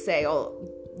and would say, oh,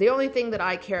 the only thing that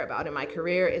I care about in my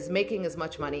career is making as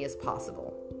much money as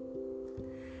possible.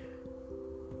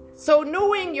 So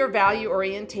knowing your value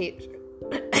orientation,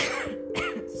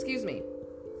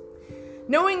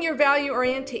 knowing your value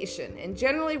orientation and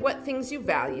generally what things you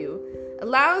value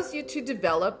allows you to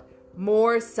develop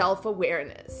more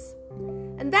self-awareness.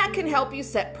 And that can help you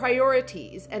set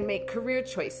priorities and make career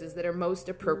choices that are most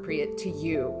appropriate to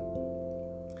you.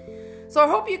 So I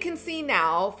hope you can see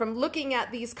now from looking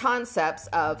at these concepts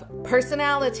of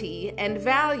personality and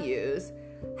values,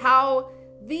 how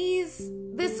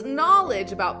this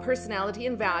knowledge about personality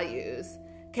and values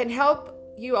can help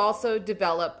you also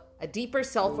develop a deeper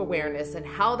self-awareness, and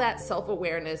how that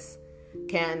self-awareness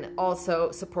can also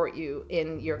support you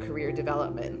in your career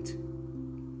development.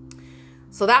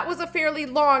 So that was a fairly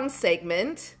long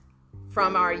segment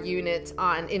from our unit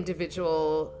on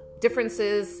individual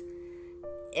differences.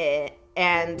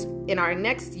 And in our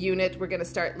next unit, we're going to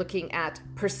start looking at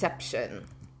perception.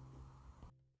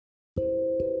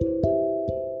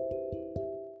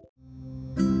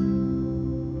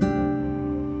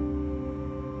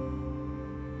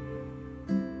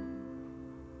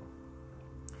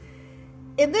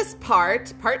 In this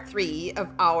part 3 of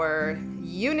our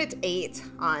Unit 8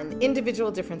 on individual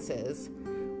differences,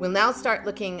 we'll now start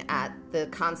looking at the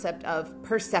concept of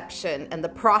perception and the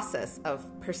process of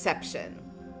perception.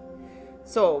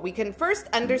 So we can first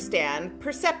understand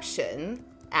perception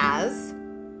as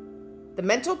the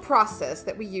mental process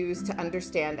that we use to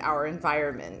understand our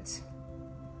environment.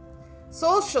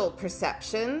 Social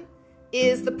perception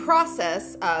is the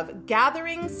process of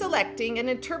gathering, selecting, and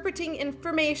interpreting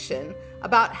information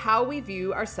about how we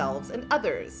view ourselves and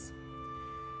others.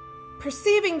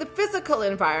 Perceiving the physical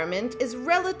environment is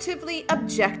relatively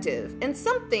objective and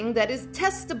something that is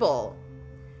testable.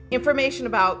 Information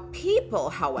about people,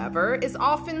 however, is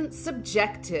often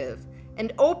subjective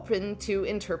and open to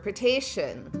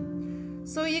interpretation.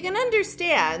 So you can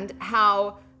understand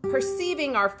how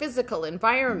perceiving our physical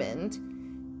environment,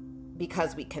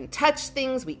 because we can touch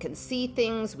things, we can see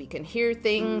things, we can hear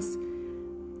things,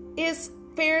 is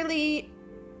fairly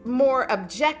more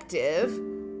objective,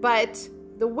 but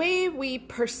the way we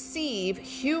perceive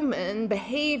human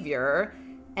behavior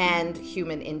and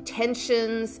human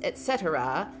intentions,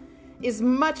 etc., is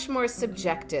much more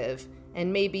subjective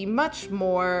and maybe much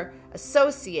more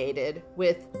associated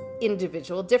with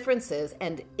individual differences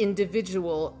and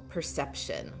individual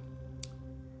perception.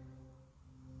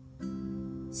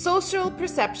 Social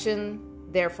perception,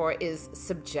 therefore, is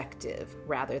subjective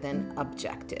rather than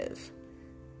objective.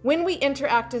 When we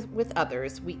interact with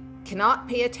others, we cannot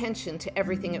pay attention to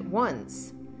everything at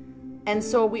once. And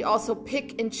so we also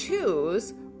pick and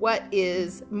choose what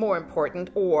is more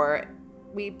important, or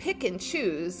we pick and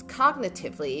choose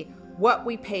cognitively what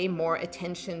we pay more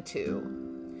attention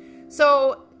to.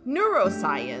 So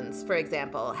neuroscience, for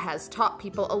example, has taught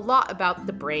people a lot about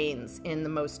the brains in the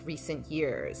most recent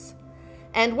years.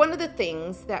 And one of the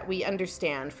things that we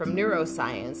understand from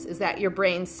neuroscience is that your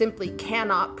brain simply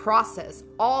cannot process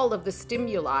all of the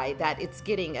stimuli that it's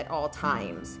getting at all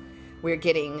times. We're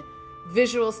getting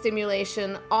visual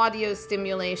stimulation, audio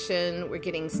stimulation, we're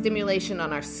getting stimulation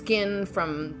on our skin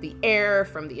from the air,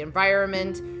 from the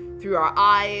environment, through our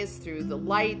eyes, through the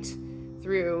light,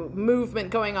 through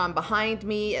movement going on behind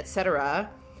me, etc.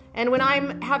 And when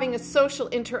I'm having a social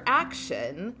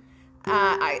interaction,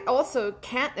 I also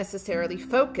can't necessarily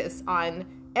focus on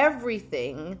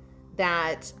everything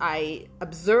that I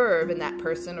observe in that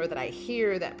person or that I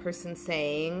hear that person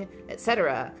saying,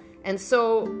 etc. And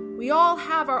so we all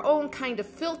have our own kind of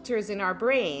filters in our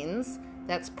brains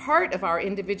that's part of our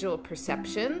individual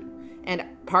perception and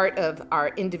part of our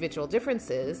individual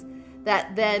differences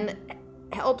that then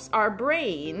helps our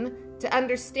brain to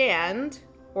understand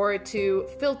or to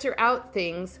filter out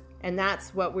things, and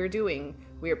that's what we're doing.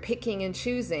 We're picking and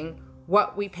choosing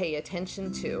what we pay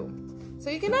attention to. So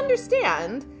you can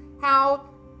understand how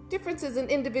differences in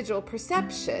individual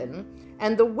perception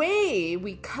and the way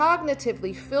we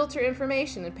cognitively filter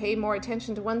information and pay more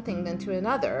attention to one thing than to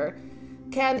another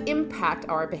can impact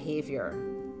our behavior.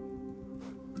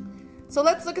 So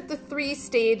let's look at the 3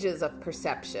 stages of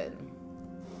perception.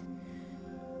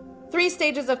 3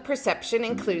 stages of perception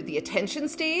include the attention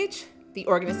stage, the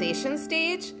organization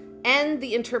stage, and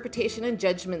the interpretation and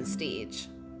judgment stage.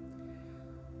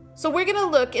 So we're going to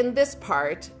look in this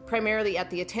part primarily at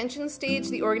the attention stage,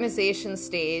 the organization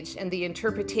stage, and the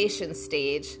interpretation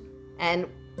stage, and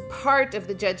part of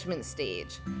the judgment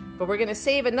stage. But we're going to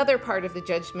save another part of the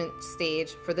judgment stage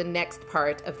for the next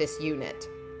part of this unit.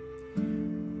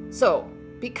 So,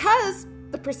 because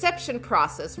the perception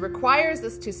process requires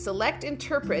us to select,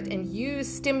 interpret, and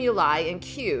use stimuli and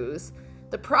cues,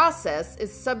 the process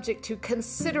is subject to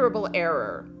considerable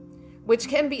error, which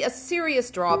can be a serious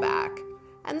drawback.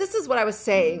 And this is what I was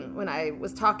saying when I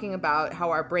was talking about how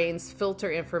our brains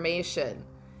filter information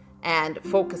and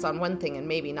focus on one thing and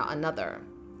maybe not another.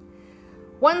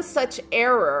 One such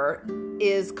error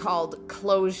is called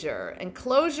closure, and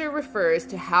closure refers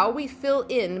to how we fill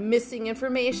in missing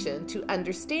information to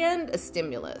understand a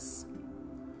stimulus.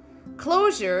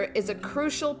 Closure is a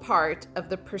crucial part of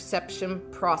the perception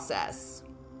process.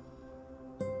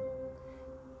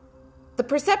 The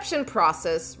perception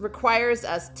process requires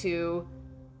us to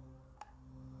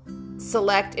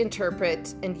select,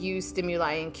 interpret, and use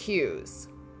stimuli and cues.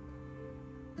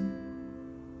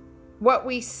 What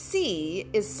we see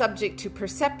is subject to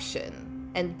perception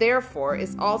and therefore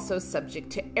is also subject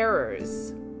to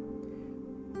errors.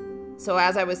 So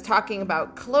as I was talking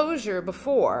about closure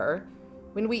before,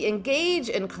 when we engage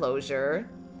in closure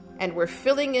and we're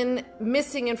filling in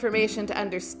missing information to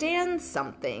understand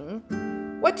something,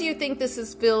 what do you think this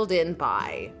is filled in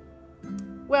by?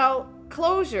 Well,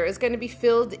 closure is going to be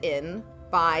filled in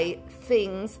by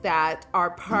things that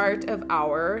are part of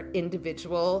our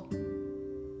individual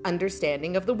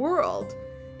understanding of the world.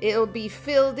 It'll be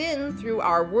filled in through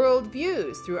our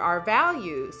worldviews, through our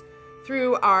values,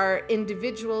 through our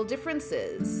individual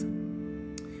differences.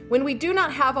 When we do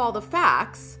not have all the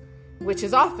facts, which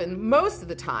is often most of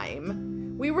the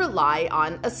time, we rely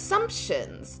on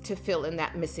assumptions to fill in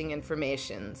that missing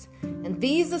information. And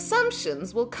these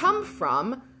assumptions will come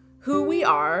from who we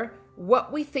are,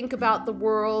 what we think about the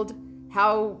world,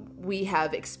 how we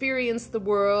have experienced the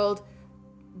world,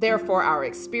 therefore our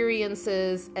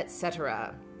experiences,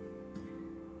 etc.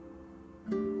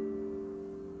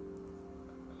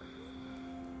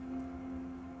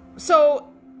 So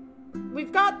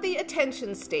we've got the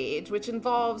attention stage, which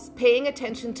involves paying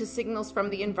attention to signals from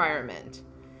the environment.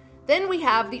 Then we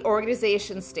have the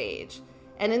organization stage.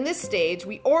 And in this stage,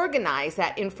 we organize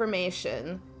that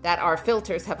information that our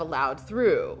filters have allowed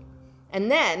through.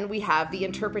 And then we have the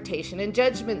interpretation and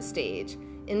judgment stage.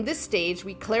 In this stage,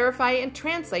 we clarify and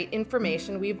translate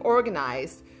information we've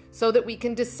organized so that we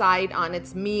can decide on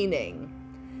its meaning.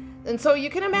 And so you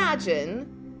can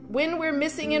imagine when we're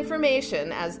missing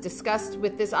information, as discussed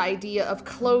with this idea of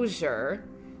closure,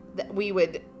 that we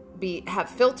would have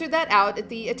filtered that out at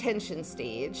the attention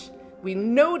stage. We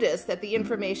notice that the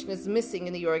information is missing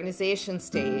in the organization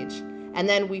stage, and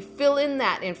then we fill in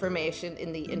that information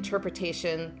in the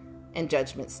interpretation and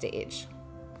judgment stage.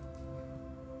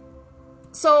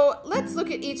 So let's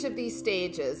look at each of these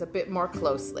stages a bit more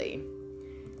closely.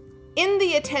 In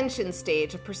the attention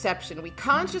stage of perception, we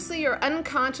consciously or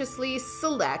unconsciously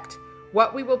select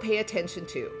what we will pay attention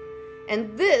to.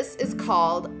 And this is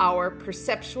called our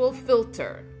perceptual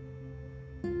filter.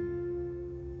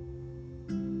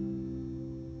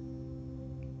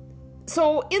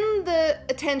 So in the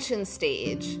attention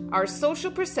stage, our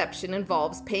social perception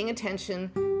involves paying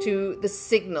attention to the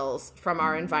signals from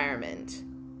our environment.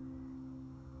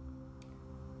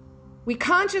 We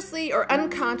consciously or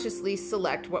unconsciously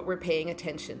select what we're paying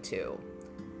attention to.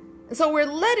 And so we're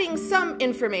letting some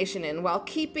information in while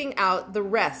keeping out the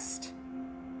rest.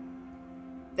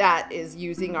 That is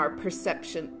using our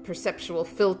perceptual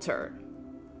filter.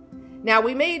 Now,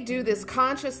 we may do this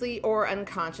consciously or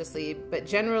unconsciously, but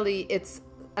generally it's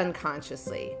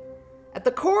unconsciously. At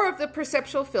the core of the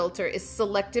perceptual filter is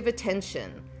selective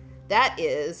attention. That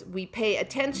is, we pay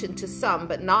attention to some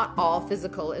but not all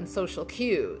physical and social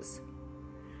cues.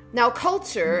 Now,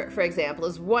 culture, for example,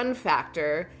 is one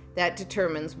factor that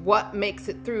determines what makes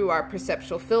it through our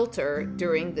perceptual filter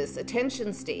during this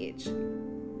attention stage.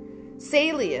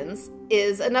 Salience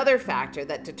is another factor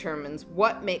that determines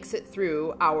what makes it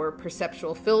through our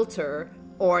perceptual filter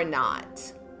or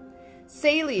not.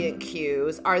 Salient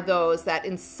cues are those that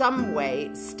in some way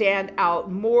stand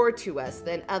out more to us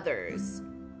than others.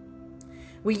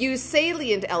 We use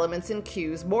salient elements in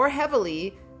cues more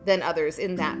heavily than others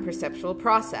in that perceptual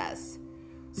process.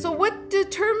 So what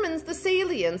determines the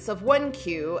salience of one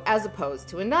cue as opposed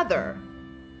to another?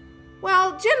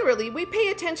 Well, generally, we pay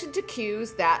attention to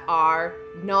cues that are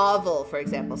novel, for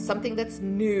example, something that's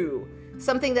new,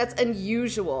 something that's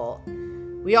unusual.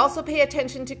 We also pay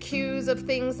attention to cues of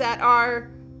things that are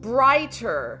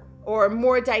brighter or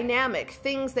more dynamic,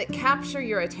 things that capture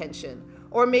your attention,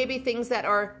 or maybe things that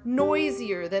are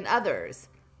noisier than others.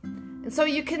 And so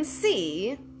you can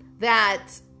see that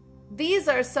these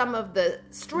are some of the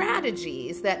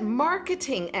strategies that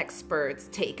marketing experts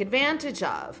take advantage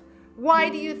of. Why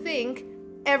do you think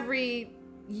every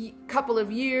couple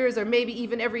of years or maybe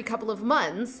even every couple of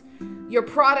months, your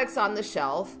products on the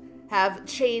shelf have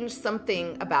changed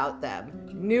something about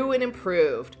them, new and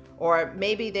improved, or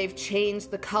maybe they've changed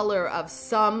the color of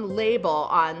some label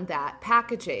on that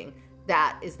packaging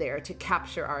that is there to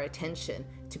capture our attention,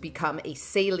 to become a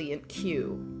salient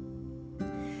cue.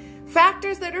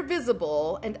 Factors that are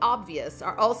visible and obvious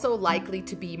are also likely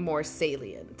to be more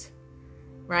salient,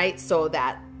 right? So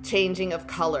that changing of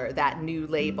color, that new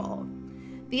label.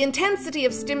 The intensity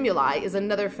of stimuli is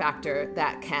another factor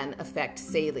that can affect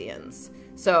salience.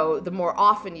 So the more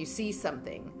often you see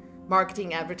something,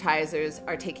 marketing advertisers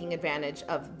are taking advantage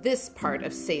of this part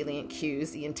of salient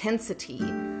cues, the intensity,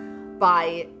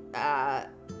 by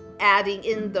adding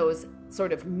in those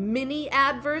sort of mini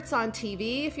adverts on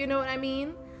TV, if you know what I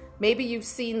mean. Maybe you've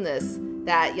seen this,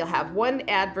 that you'll have one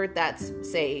advert that's,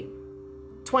 say,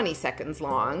 20 seconds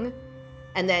long,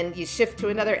 and then you shift to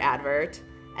another advert,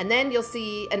 and then you'll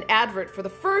see an advert for the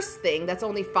first thing that's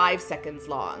only 5 seconds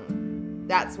long.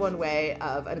 That's one way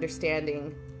of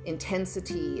understanding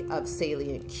intensity of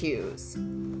salient cues.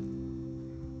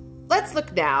 Let's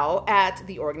look now at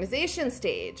the organization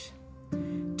stage.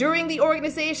 During the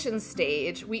organization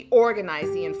stage, we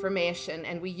organize the information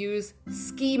and we use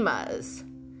schemas.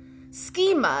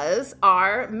 Schemas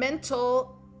are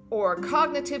mental or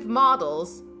cognitive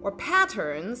models or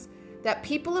patterns that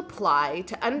people apply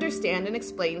to understand and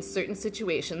explain certain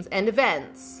situations and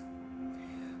events.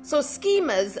 So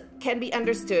schemas can be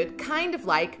understood kind of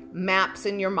like maps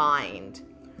in your mind.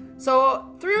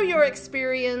 So through your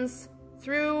experience,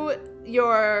 through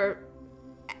your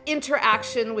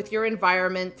interaction with your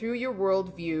environment, through your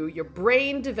worldview, your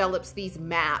brain develops these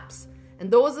maps, and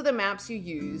those are the maps you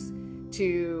use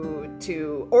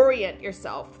to orient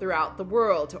yourself throughout the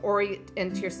world, to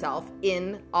orient yourself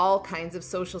in all kinds of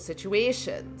social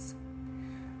situations.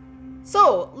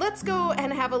 So let's go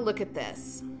and have a look at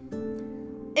this.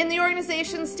 In the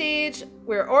organization stage,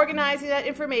 we're organizing that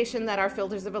information that our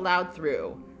filters have allowed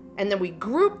through, and then we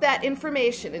group that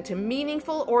information into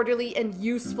meaningful, orderly, and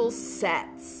useful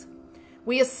sets.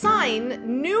 We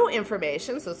assign new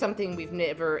information, so something we've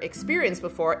never experienced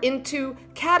before, into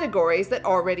categories that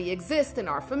already exist and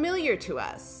are familiar to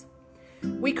us.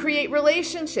 We create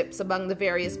relationships among the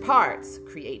various parts,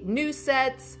 create new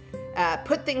sets,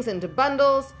 put things into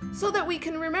bundles so that we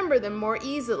can remember them more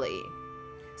easily.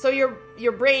 So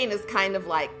your brain is kind of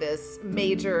like this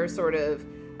major sort of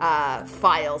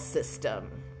file system.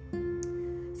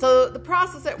 So the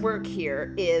process at work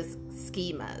here is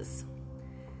schemas.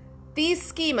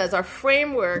 These schemas are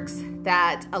frameworks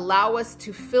that allow us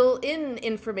to fill in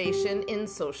information in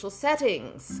social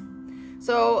settings.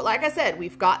 So, like I said,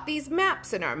 we've got these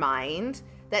maps in our mind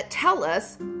that tell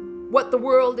us what the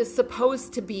world is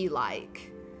supposed to be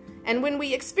like. And when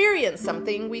we experience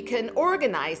something, we can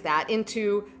organize that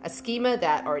into a schema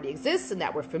that already exists and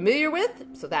that we're familiar with.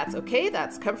 So that's okay,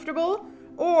 that's comfortable.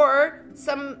 or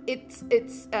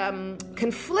it's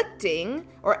conflicting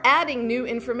or adding new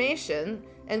information,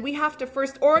 and we have to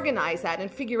first organize that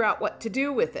and figure out what to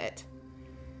do with it.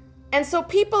 And so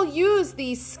people use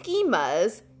these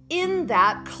schemas in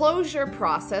that closure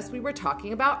process we were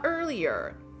talking about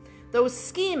earlier. Those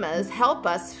schemas help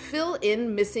us fill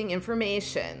in missing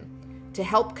information to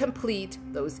help complete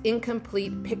those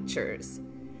incomplete pictures.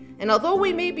 And although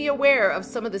we may be aware of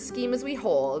some of the schemas we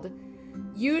hold,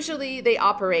 usually they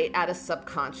operate at a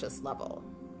subconscious level.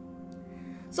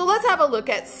 So let's have a look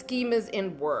at schemas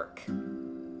in work.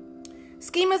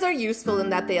 Schemas are useful in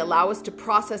that they allow us to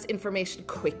process information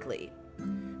quickly,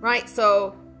 right?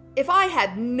 So if I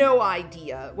had no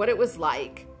idea what it was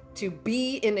like to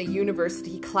be in a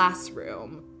university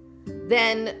classroom,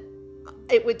 then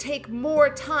it would take more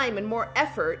time and more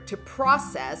effort to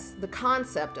process the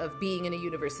concept of being in a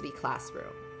university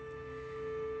classroom.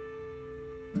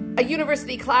 A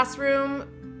university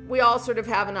classroom, we all sort of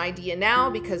have an idea now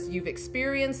because you've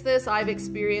experienced this, I've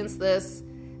experienced this,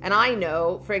 and I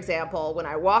know, for example, when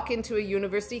I walk into a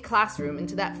university classroom,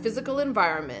 into that physical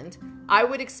environment, I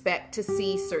would expect to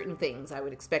see certain things. I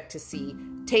would expect to see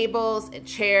tables and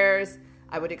chairs.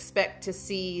 I would expect to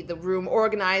see the room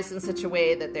organized in such a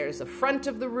way that there's a front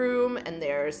of the room and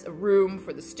there's a room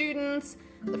for the students.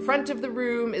 The front of the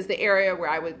room is the area where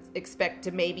I would expect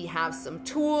to maybe have some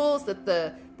tools that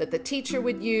the teacher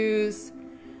would use.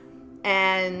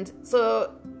 And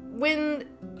so when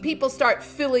people start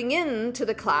filling into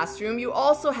the classroom, you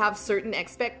also have certain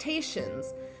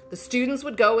expectations. The students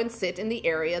would go and sit in the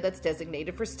area that's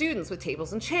designated for students with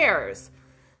tables and chairs.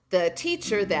 The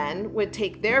teacher then would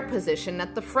take their position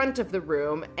at the front of the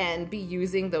room and be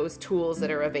using those tools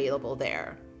that are available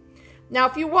there. Now,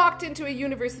 if you walked into a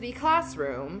university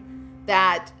classroom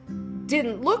that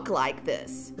didn't look like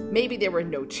this, maybe there were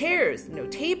no chairs, no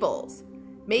tables,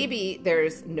 maybe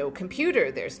there's no computer,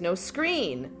 there's no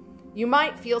screen, you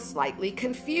might feel slightly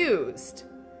confused.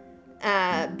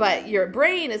 But your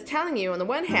brain is telling you, on the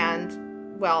one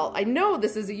hand, well, I know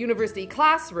this is a university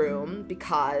classroom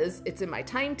because it's in my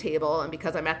timetable and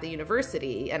because I'm at the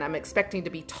university and I'm expecting to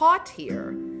be taught here.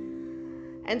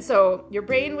 And so your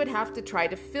brain would have to try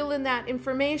to fill in that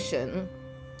information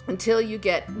until you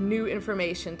get new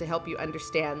information to help you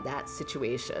understand that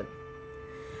situation.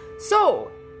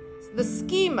 So the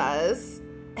schemas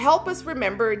help us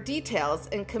remember details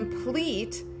and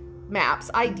complete maps,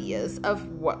 ideas of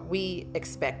what we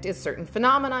expect is certain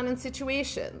phenomenon and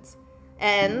situations.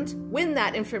 And when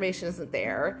that information isn't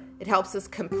there, it helps us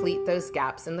complete those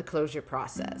gaps in the closure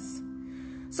process.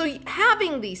 So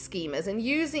having these schemas and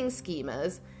using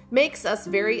schemas makes us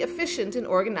very efficient in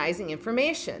organizing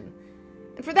information.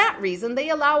 And for that reason, they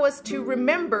allow us to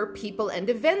remember people and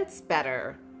events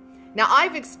better. Now,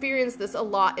 I've experienced this a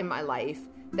lot in my life,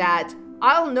 that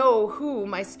I'll know who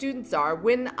my students are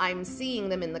when I'm seeing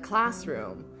them in the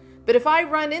classroom. But if I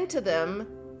run into them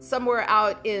somewhere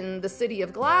out in the city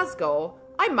of Glasgow,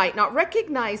 I might not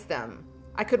recognize them.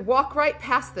 I could walk right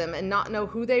past them and not know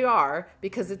who they are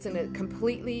because it's in a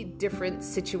completely different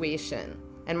situation.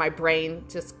 And my brain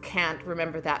just can't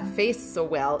remember that face so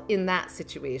well in that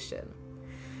situation.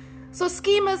 So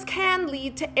schemas can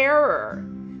lead to error.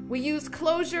 We use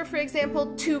closure, for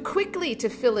example, too quickly to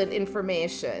fill in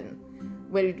information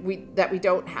that we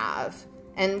don't have,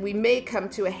 and we may come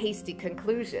to a hasty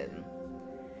conclusion.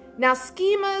 Now,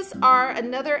 schemas are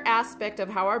another aspect of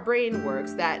how our brain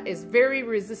works that is very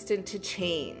resistant to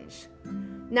change.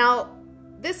 Now,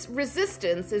 this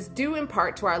resistance is due in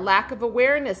part to our lack of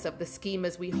awareness of the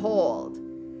schemas we hold.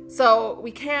 So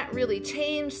we can't really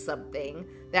change something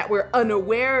that we're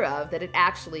unaware of that it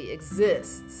actually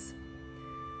exists.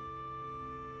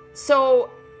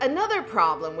 So another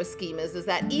problem with schemas is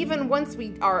that even once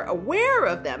we are aware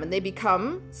of them and they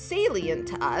become salient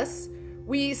to us,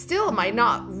 we still might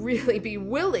not really be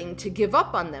willing to give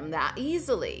up on them that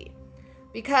easily,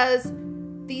 because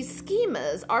these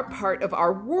schemas are part of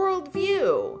our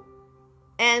worldview,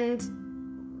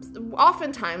 and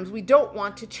oftentimes we don't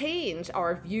want to change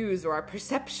our views or our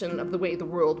perception of the way the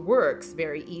world works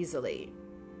very easily.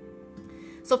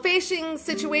 So facing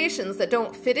situations that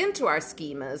don't fit into our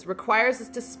schemas requires us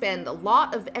to spend a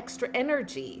lot of extra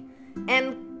energy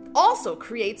and also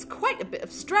creates quite a bit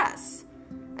of stress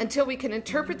until we can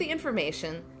interpret the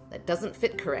information that doesn't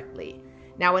fit correctly.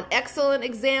 Now, an excellent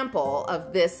example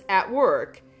of this at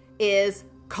work is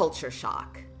culture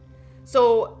shock.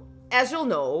 So, as you'll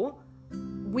know,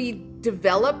 we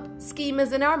develop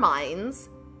schemas in our minds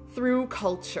through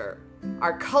culture.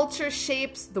 Our culture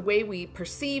shapes the way we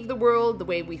perceive the world, the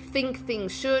way we think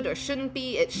things should or shouldn't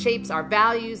be. It shapes our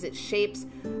values, it shapes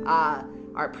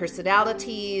our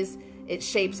personalities, it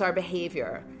shapes our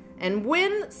behavior. And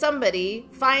when somebody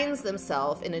finds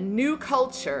themselves in a new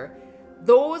culture,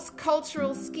 those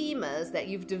cultural schemas that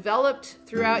you've developed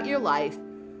throughout your life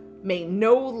may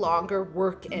no longer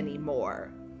work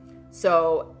anymore.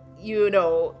 So,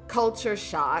 culture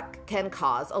shock can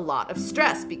cause a lot of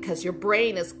stress because your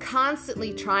brain is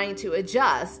constantly trying to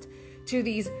adjust to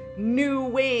these new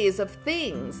ways of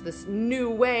things, this new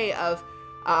way of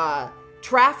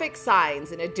traffic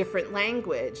signs in a different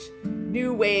language,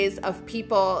 new ways of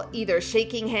people either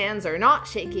shaking hands or not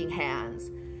shaking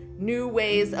hands, new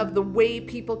ways of the way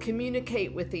people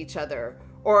communicate with each other,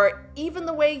 or even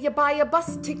the way you buy a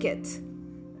bus ticket.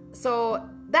 So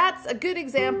that's a good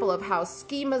example of how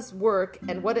schemas work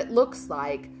and what it looks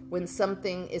like when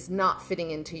something is not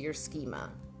fitting into your schema.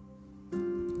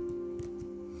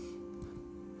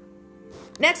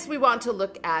 Next, we want to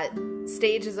look at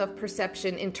stages of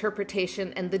perception,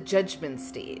 interpretation, and the judgment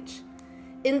stage.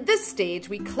 In this stage,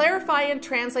 we clarify and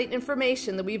translate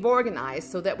information that we've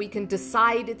organized so that we can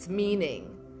decide its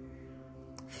meaning.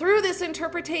 Through this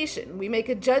interpretation, we make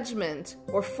a judgment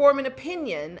or form an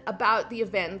opinion about the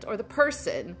event or the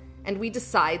person, and we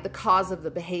decide the cause of the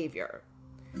behavior.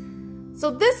 So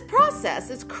this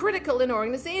process is critical in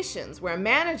organizations where a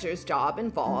manager's job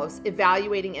involves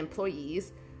evaluating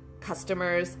employees,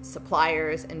 customers,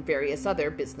 suppliers, and various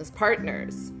other business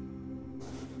partners.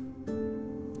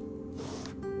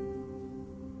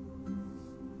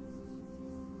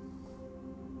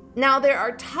 Now, there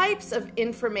are types of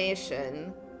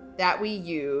information that we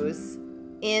use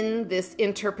in this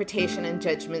interpretation and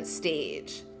judgment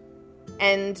stage.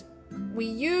 And we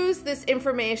use this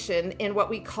information in what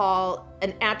we call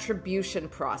an attribution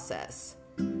process.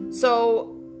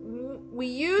 So we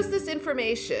use this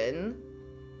information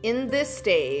in this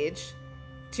stage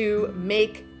to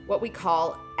make what we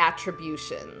call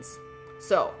attributions.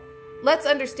 So let's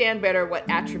understand better what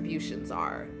attributions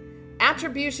are.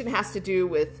 Attribution has to do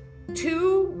with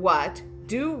to what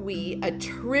do we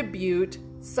attribute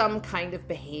some kind of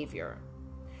behavior.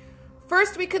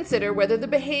 First, we consider whether the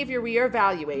behavior we are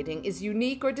evaluating is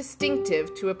unique or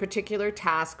distinctive to a particular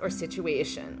task or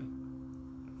situation.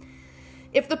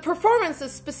 If the performance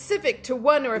is specific to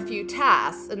one or a few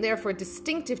tasks and therefore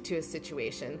distinctive to a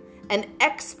situation, an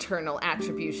external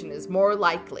attribution is more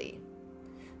likely.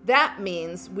 That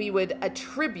means we would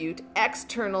attribute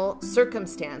external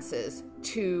circumstances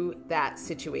to that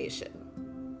situation.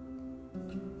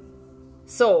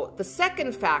 So the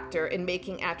second factor in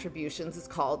making attributions is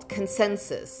called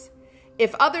consensus.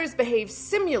 If others behave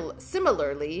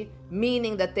similarly,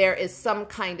 meaning that there is some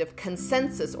kind of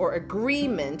consensus or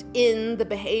agreement in the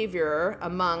behavior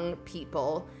among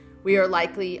people, we are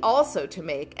likely also to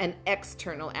make an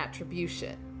external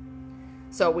attribution.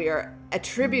 So we are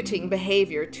attributing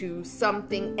behavior to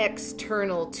something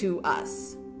external to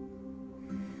us.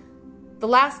 The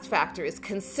last factor is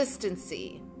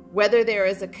consistency, whether there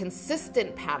is a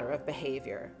consistent pattern of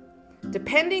behavior.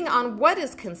 Depending on what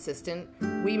is consistent,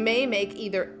 we may make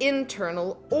either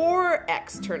internal or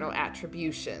external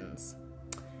attributions.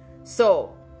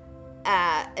 So,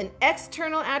 an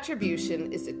external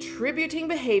attribution is attributing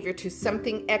behavior to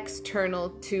something external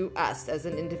to us as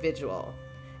an individual.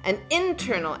 An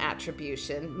internal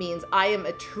attribution means I am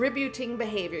attributing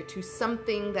behavior to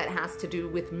something that has to do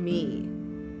with me.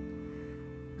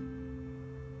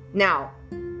 Now,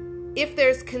 if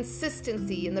there's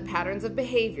consistency in the patterns of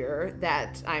behavior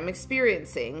that I'm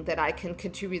experiencing, that I can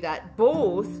contribute that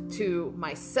both to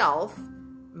myself,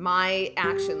 my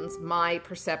actions, my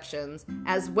perceptions,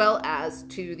 as well as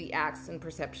to the acts and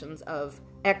perceptions of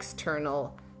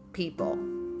external people.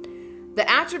 The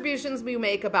attributions we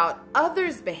make about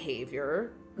others'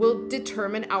 behavior will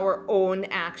determine our own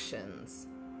actions.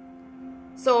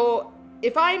 So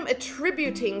if I'm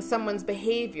attributing someone's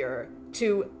behavior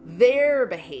to their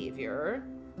behavior,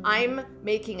 I'm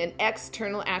making an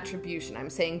external attribution. I'm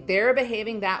saying they're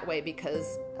behaving that way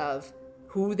because of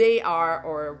who they are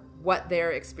or what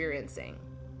they're experiencing.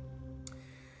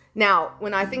 Now,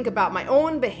 when I think about my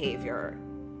own behavior,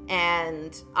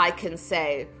 and I can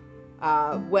say,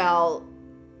 I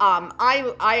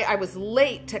was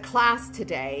late to class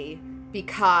today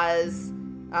because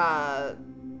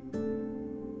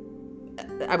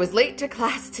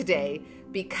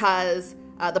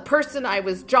the person I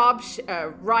was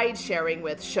ride sharing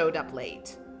with showed up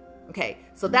late. Okay,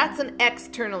 so that's an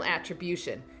external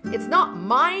attribution. It's not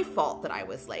my fault that I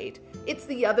was late. It's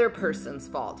the other person's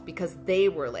fault because they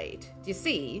were late. Do you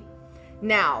see?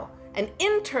 Now, an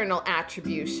internal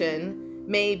attribution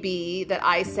may be that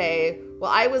I say,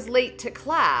 well, I was late to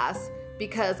class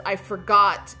because I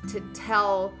forgot to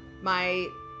tell my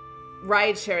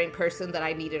ride-sharing person that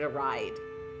I needed a ride.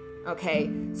 Okay,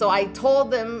 so I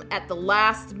told them at the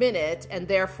last minute, and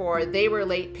therefore they were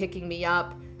late picking me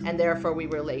up, and therefore we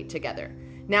were late together.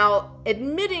 Now,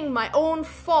 admitting my own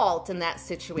fault in that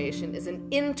situation is an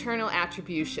internal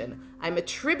attribution. I'm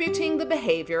attributing the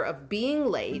behavior of being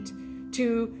late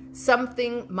to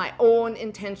something, my own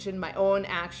intention, my own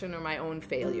action, or my own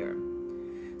failure.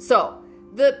 So,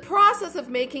 the process of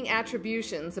making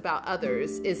attributions about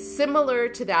others is similar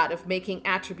to that of making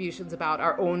attributions about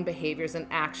our own behaviors and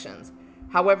actions.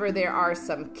 However, there are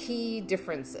some key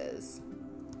differences.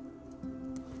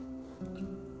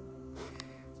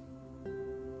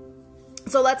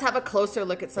 So let's have a closer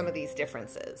look at some of these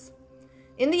differences.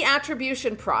 In the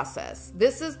attribution process,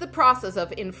 this is the process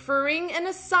of inferring and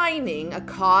assigning a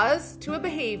cause to a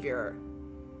behavior.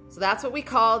 So that's what we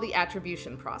call the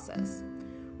attribution process.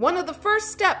 One of the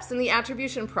first steps in the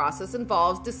attribution process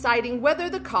involves deciding whether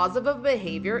the cause of a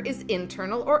behavior is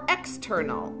internal or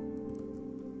external.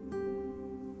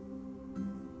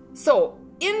 So,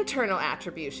 internal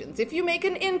attributions. If you make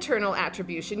an internal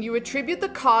attribution, you attribute the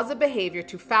cause of behavior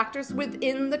to factors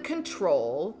within the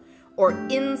control or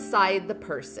inside the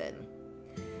person.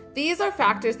 These are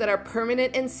factors that are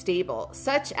permanent and stable,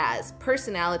 such as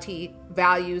personality,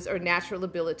 values, or natural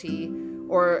ability,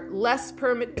 or less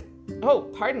permanent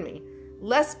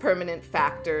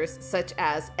factors such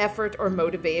as effort or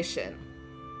motivation.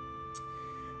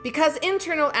 Because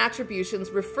internal attributions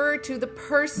refer to the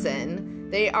person,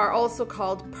 they are also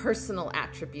called personal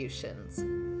attributions.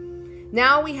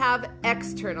 Now we have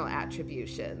external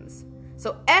attributions.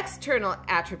 So external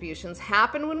attributions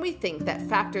happen when we think that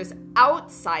factors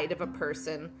outside of a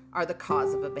person are the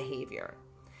cause of a behavior.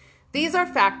 These are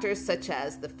factors such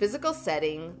as the physical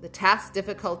setting, the task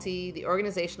difficulty, the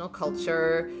organizational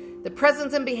culture, the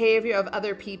presence and behavior of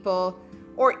other people,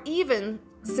 or even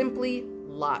simply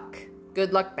luck.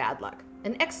 Good luck, bad luck.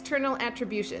 An external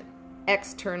attribution,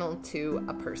 external to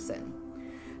a person.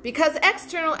 Because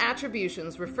external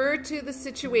attributions refer to the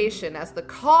situation as the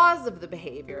cause of the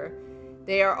behavior,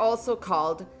 they are also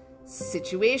called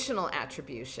situational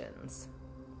attributions.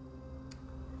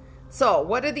 So,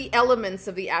 what are the elements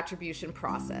of the attribution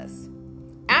process?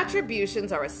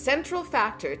 Attributions are a central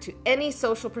factor to any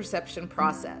social perception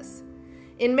process.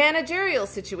 In managerial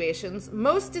situations,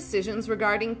 most decisions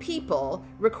regarding people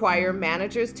require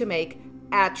managers to make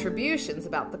attributions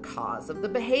about the cause of the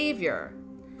behavior.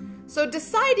 So,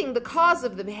 deciding the cause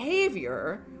of the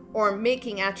behavior, or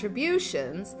making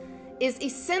attributions, is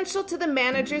essential to the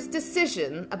manager's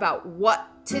decision about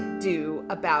what to do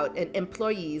about an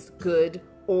employee's good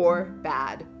or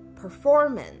bad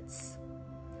performance.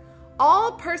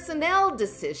 All personnel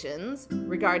decisions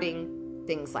regarding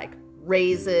things like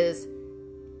raises,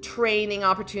 training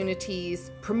opportunities,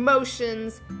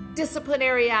 promotions,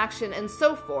 disciplinary action, and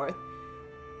so forth,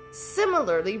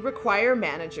 similarly require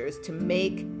managers to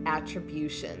make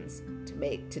attributions,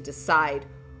 to decide,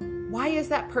 why is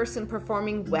that person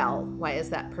performing well? Why is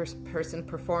that person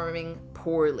performing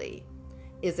poorly?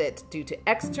 Is it due to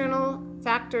external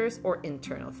factors or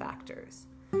internal factors?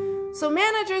 So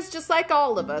managers, just like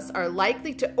all of us, are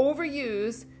likely to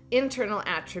overuse internal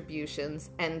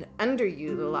attributions and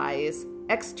underutilize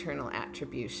external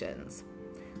attributions.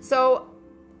 So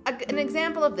an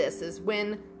example of this is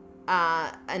when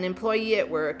an employee at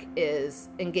work is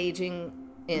engaging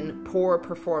in poor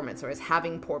performance or is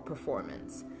having poor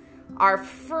performance. Our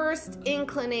first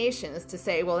inclination is to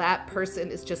say, well, that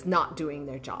person is just not doing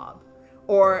their job.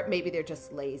 Or maybe they're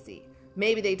just lazy.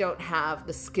 Maybe they don't have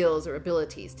the skills or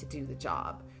abilities to do the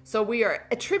job. So we are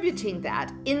attributing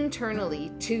that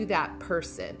internally to that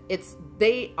person.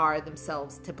 They are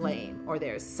themselves to blame, or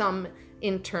there's some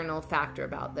internal factor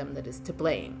about them that is to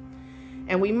blame.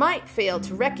 And we might fail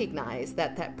to recognize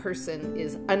that that person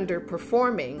is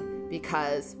underperforming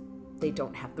because they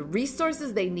don't have the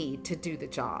resources they need to do the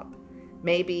job.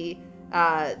 Maybe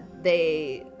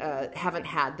they haven't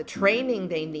had the training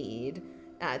they need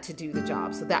to do the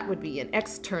job. So that would be an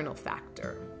external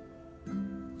factor.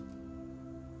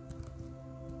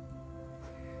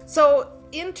 So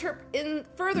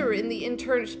further in the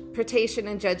interpretation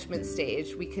and judgment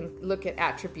stage, we can look at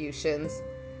attributions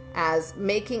as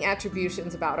making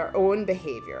attributions about our own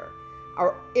behavior.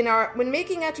 When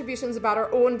making attributions about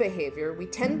our own behavior, we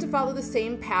tend to follow the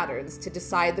same patterns to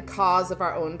decide the cause of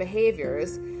our own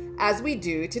behaviors as we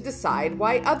do to decide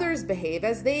why others behave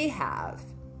as they have.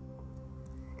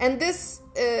 And this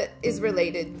is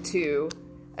related to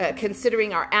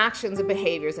considering our actions and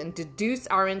behaviors and deduce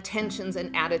our intentions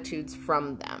and attitudes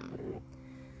from them.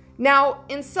 Now,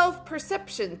 in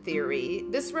self-perception theory,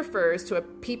 this refers to a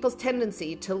people's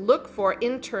tendency to look for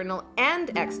internal and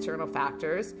external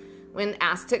factors when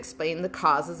asked to explain the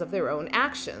causes of their own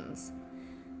actions.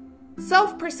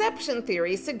 Self-perception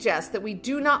theory suggests that we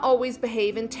do not always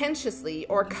behave intentionally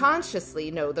or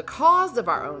consciously know the cause of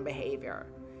our own behavior.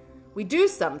 We do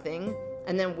something,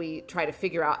 and then we try to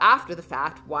figure out after the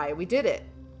fact why we did it.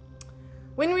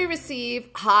 When we receive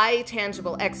high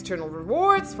tangible external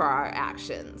rewards for our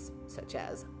actions, such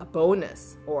as a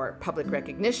bonus or public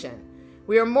recognition,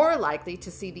 we are more likely to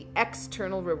see the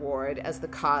external reward as the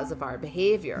cause of our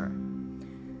behavior.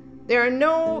 There are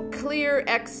no clear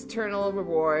external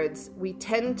rewards. We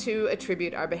tend to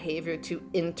attribute our behavior to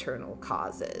internal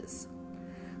causes.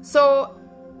 So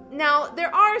now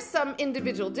there are some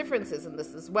individual differences in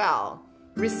this as well.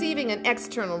 Receiving an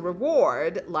external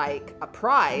reward, like a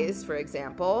prize, for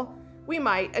example, we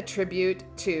might attribute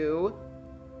to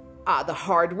the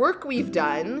hard work we've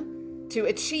done to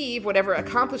achieve whatever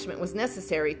accomplishment was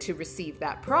necessary to receive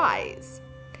that prize.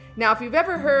 Now, if you've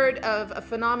ever heard of a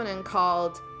phenomenon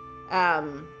called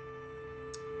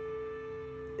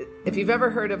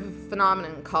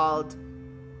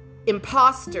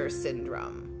imposter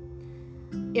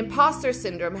syndrome. Imposter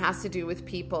syndrome has to do with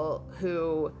people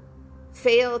who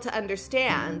fail to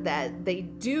understand that they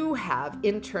do have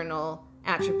internal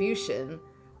attribution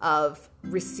of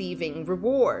receiving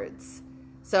rewards.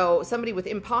 So somebody with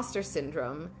imposter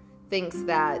syndrome thinks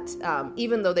that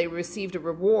even though they received a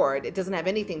reward, it doesn't have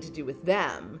anything to do with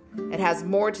them. It has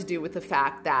more to do with the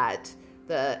fact that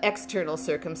the external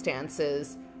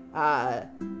circumstances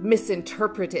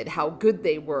misinterpreted how good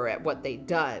they were at what they'd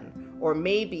done. Or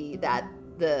maybe that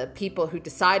the people who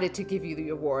decided to give you the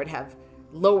award have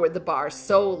lowered the bar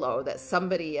so low that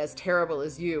somebody as terrible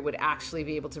as you would actually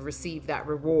be able to receive that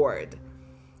reward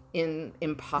in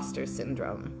imposter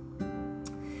syndrome.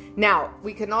 Now,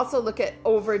 we can also look at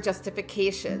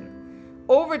over-justification.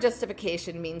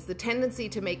 Over-justification means the tendency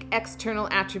to make external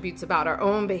attributes about our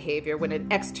own behavior when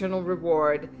an external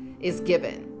reward is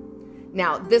given.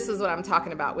 Now, this is what I'm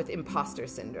talking about with imposter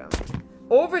syndrome.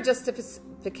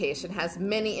 Over-justification has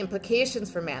many implications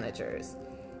for managers.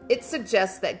 It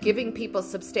suggests that giving people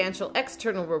substantial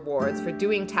external rewards for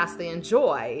doing tasks they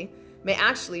enjoy may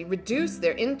actually reduce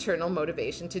their internal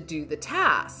motivation to do the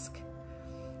task.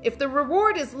 If the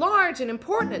reward is large and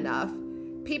important enough,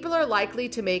 people are likely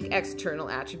to make external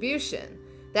attribution.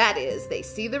 That is, they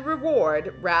see the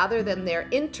reward rather than their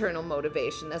internal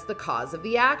motivation as the cause of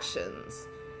the actions.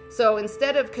 So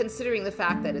instead of considering the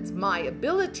fact that it's my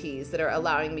abilities that are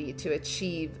allowing me to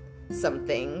achieve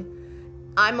something,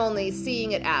 I'm only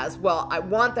seeing it as, well, I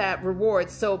want that reward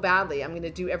so badly, I'm going to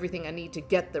do everything I need to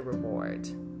get the reward.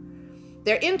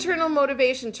 Their internal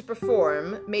motivation to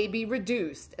perform may be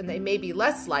reduced, and they may be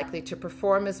less likely to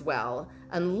perform as well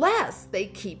unless they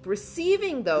keep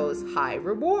receiving those high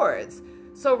rewards.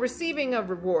 So receiving a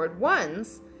reward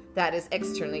once that is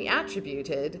externally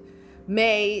attributed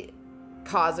may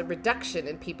cause a reduction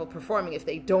in people performing if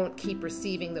they don't keep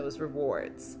receiving those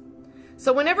rewards.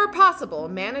 So whenever possible,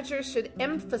 managers should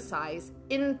emphasize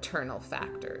internal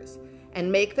factors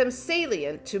and make them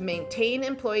salient to maintain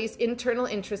employees' internal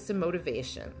interests and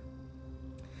motivation.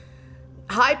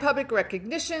 High public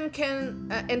recognition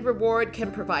and reward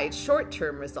can provide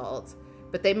short-term results,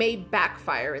 but they may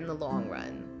backfire in the long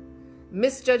run.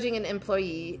 Misjudging an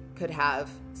employee could have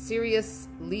serious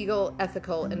legal,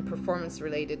 ethical, and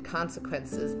performance-related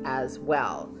consequences as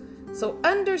well. So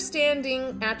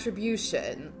understanding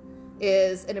attribution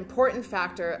is an important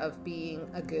factor of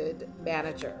being a good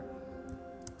manager.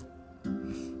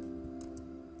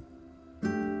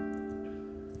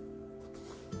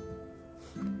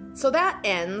 So that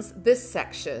ends this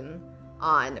section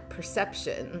on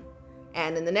perception.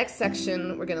 And in the next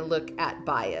section, we're going to look at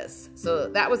bias. So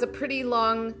that was a pretty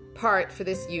long part for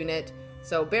this unit.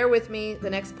 So bear with me. The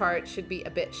next part should be a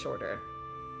bit shorter.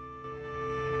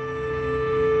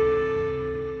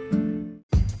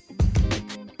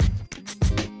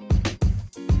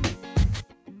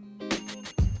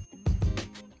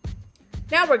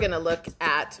 Now we're going to look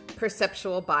at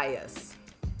perceptual bias.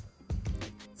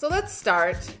 So let's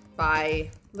start by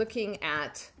looking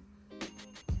at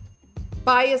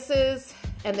biases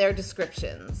and their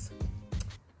descriptions.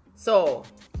 So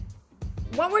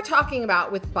what we're talking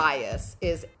about with bias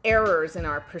is errors in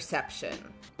our perception.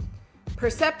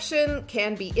 Perception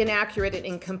can be inaccurate and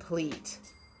incomplete.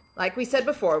 Like we said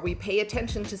before, we pay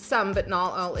attention to some but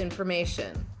not all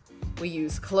information. We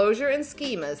use closure and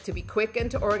schemas to be quick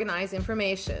and to organize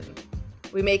information.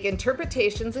 We make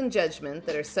interpretations and judgment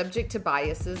that are subject to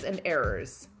biases and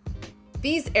errors.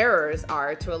 These errors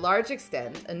are, to a large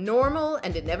extent, a normal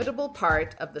and inevitable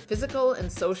part of the physical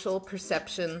and social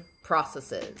perception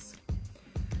processes.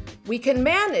 We can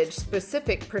manage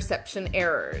specific perception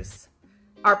errors.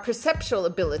 Our perceptual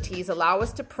abilities allow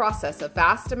us to process a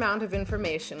vast amount of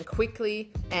information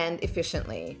quickly and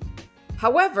efficiently.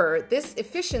 However, this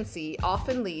efficiency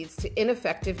often leads to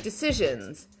ineffective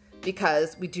decisions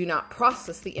because we do not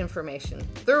process the information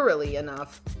thoroughly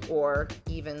enough or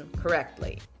even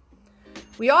correctly.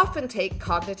 We often take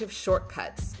cognitive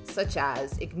shortcuts, such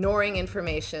as ignoring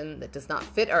information that does not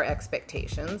fit our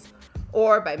expectations,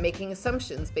 or by making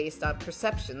assumptions based on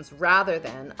perceptions rather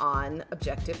than on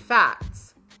objective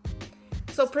facts.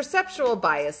 So perceptual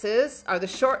biases are the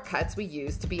shortcuts we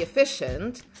use to be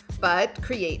efficient, but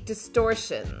create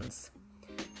distortions.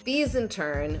 These, in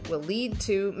turn, will lead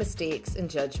to mistakes in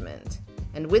judgment.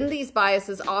 And when these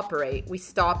biases operate, we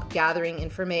stop gathering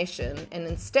information and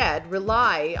instead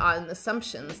rely on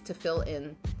assumptions to fill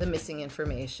in the missing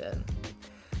information.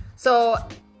 So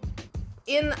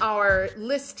in our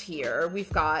list here,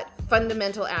 we've got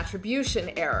fundamental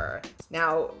attribution error.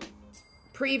 Now,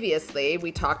 previously,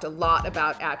 we talked a lot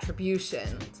about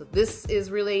attribution. So this is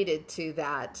related to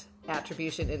that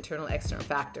attribution, internal, external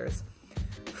factors.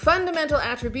 Fundamental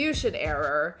attribution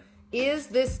error is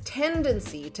this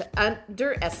tendency to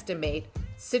underestimate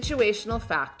situational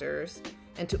factors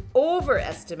and to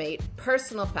overestimate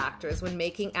personal factors when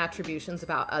making attributions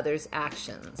about others'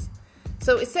 actions.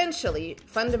 So essentially,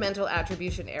 fundamental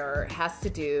attribution error has to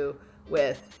do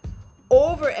with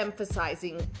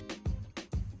overemphasizing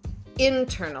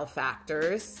internal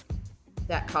factors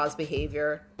that cause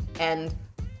behavior and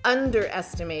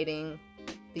underestimating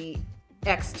the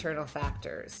external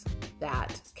factors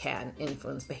that can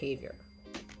influence behavior.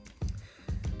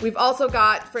 We've also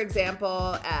got, for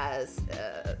example, as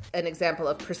an example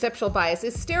of perceptual bias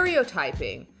is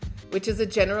stereotyping, which is a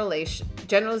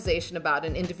generalization about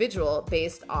an individual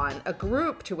based on a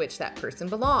group to which that person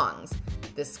belongs.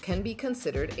 This can be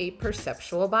considered a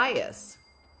perceptual bias.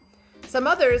 Some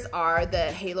others are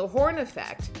the halo horn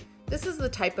effect. This is the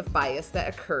type of bias that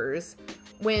occurs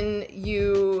when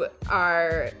you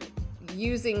are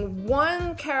using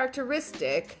one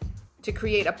characteristic to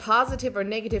create a positive or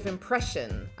negative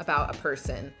impression about a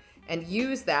person and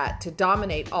use that to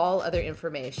dominate all other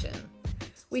information.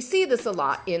 We see this a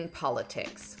lot in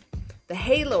politics. The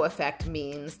halo effect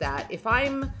means that if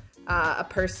I'm a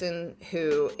person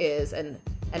who is an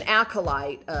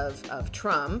acolyte of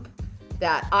Trump,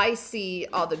 that I see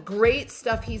all the great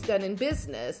stuff he's done in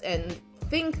business and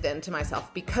think then to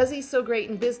myself, because he's so great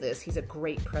in business, he's a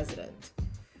great president.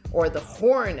 Or the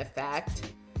horn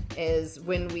effect is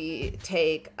when we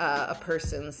take a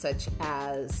person such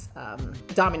as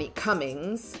Dominique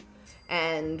Cummings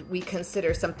and we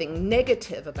consider something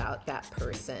negative about that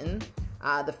person,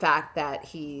 the fact that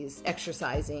he's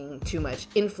exercising too much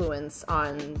influence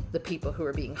on the people who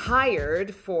are being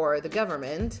hired for the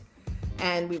government.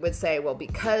 And we would say, well,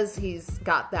 because he's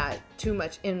got that too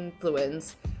much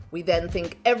influence, we then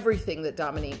think everything that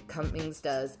Dominique Cummings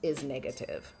does is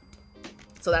negative.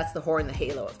 So that's the horn, the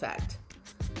halo effect.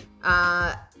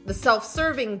 The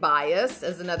self-serving bias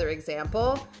is another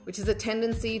example, which is a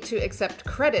tendency to accept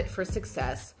credit for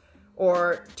success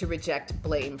or to reject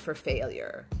blame for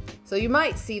failure. So you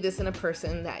might see this in a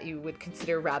person that you would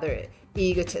consider rather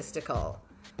egotistical.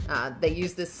 They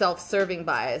use this self-serving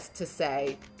bias to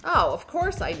say, oh, of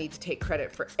course I need to take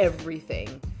credit for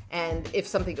everything. And if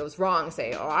something goes wrong,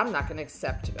 say, oh, I'm not going to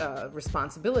accept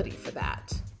responsibility for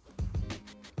that.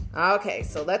 Okay,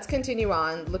 so let's continue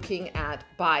on looking at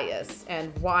bias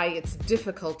and why it's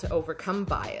difficult to overcome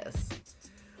bias.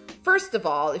 First of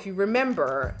all, if you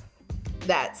remember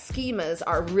that schemas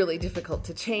are really difficult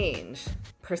to change,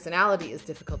 personality is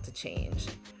difficult to change,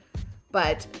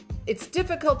 but it's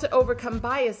difficult to overcome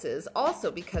biases also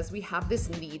because we have this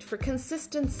need for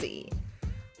consistency.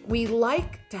 We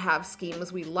like to have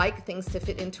schemas, we like things to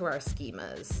fit into our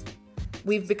schemas.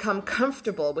 We've become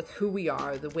comfortable with who we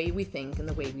are, the way we think, and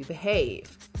the way we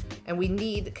behave. And we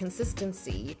need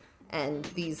consistency, and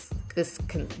these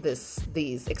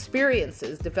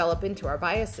experiences develop into our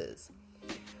biases.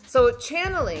 So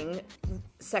channeling,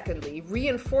 secondly,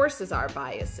 reinforces our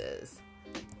biases.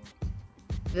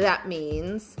 That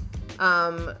means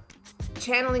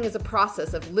channeling is a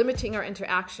process of limiting our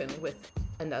interaction with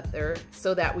another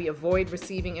so that we avoid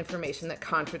receiving information that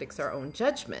contradicts our own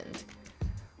judgment.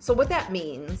 So what that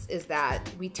means is that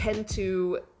we tend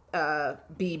to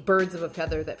be birds of a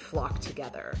feather that flock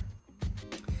together.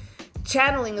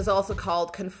 Channeling is also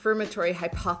called confirmatory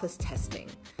hypothesis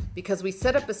testing because we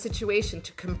set up a situation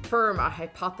to confirm our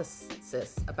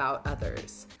hypothesis about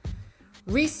others.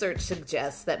 Research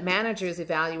suggests that managers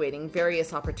evaluating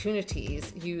various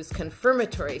opportunities use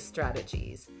confirmatory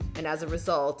strategies and as a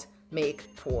result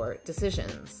make poor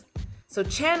decisions. So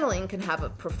channeling can have a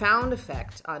profound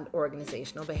effect on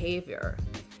organizational behavior.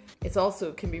 It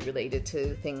also can be related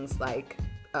to things like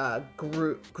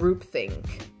groupthink.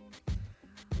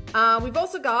 We've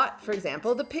also got, for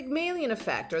example, the Pygmalion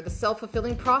effect or the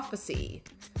self-fulfilling prophecy.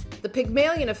 The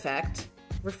Pygmalion effect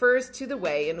refers to the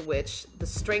way in which the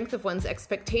strength of one's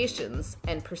expectations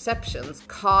and perceptions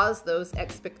cause those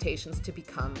expectations to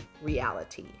become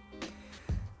reality.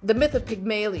 The myth of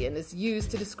Pygmalion is used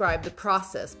to describe the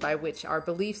process by which our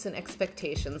beliefs and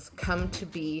expectations come to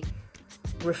be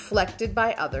reflected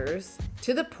by others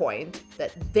to the point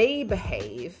that they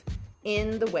behave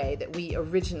in the way that we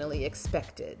originally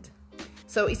expected.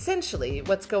 So essentially,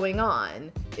 what's going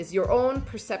on is your own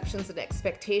perceptions and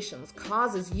expectations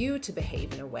causes you to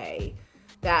behave in a way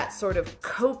that sort of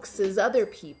coaxes other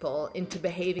people into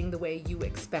behaving the way you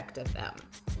expect of them,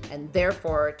 and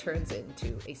therefore turns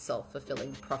into a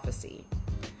self-fulfilling prophecy.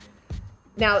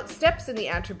 Now, steps in the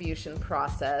attribution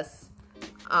process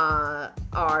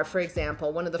are, for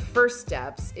example, one of the first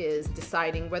steps is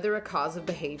deciding whether a cause of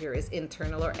behavior is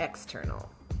internal or external.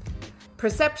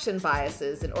 Perception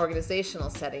biases in organizational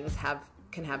settings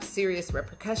can have serious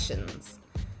repercussions.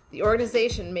 The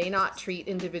organization may not treat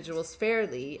individuals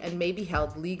fairly and may be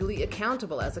held legally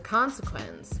accountable as a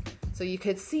consequence. So you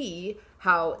could see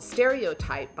how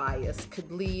stereotype bias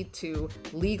could lead to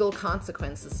legal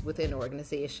consequences within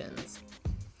organizations.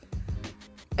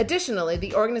 Additionally,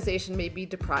 the organization may be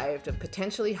deprived of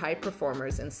potentially high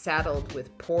performers and saddled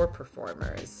with poor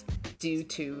performers due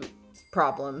to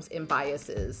problems in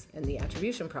biases in the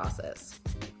attribution process.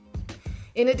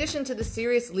 In addition to the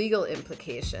serious legal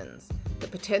implications, the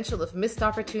potential of missed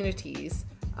opportunities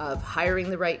of hiring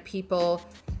the right people,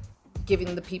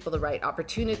 giving the people the right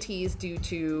opportunities due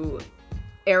to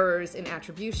errors in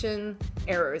attribution,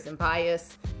 errors in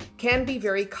bias, can be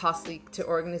very costly to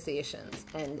organizations,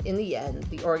 and in the end,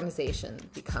 the organization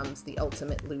becomes the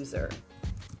ultimate loser.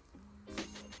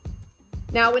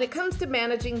 Now, when it comes to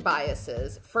managing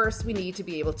biases, first we need to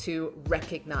be able to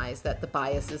recognize that the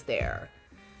bias is there.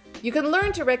 You can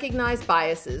learn to recognize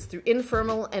biases through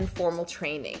informal and formal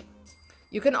training.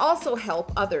 You can also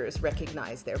help others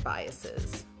recognize their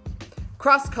biases.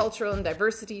 Cross-cultural and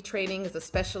diversity training is a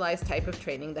specialized type of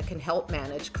training that can help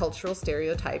manage cultural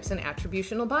stereotypes and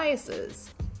attributional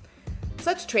biases.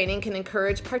 Such training can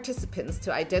encourage participants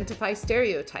to identify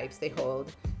stereotypes they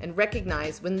hold and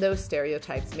recognize when those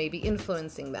stereotypes may be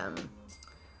influencing them,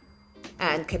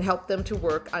 and can help them to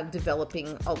work on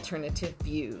developing alternative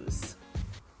views.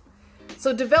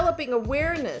 So developing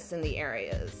awareness in the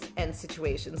areas and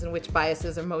situations in which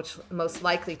biases are most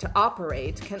likely to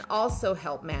operate can also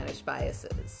help manage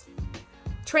biases.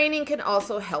 Training can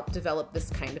also help develop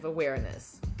this kind of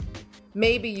awareness.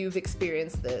 Maybe you've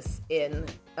experienced this in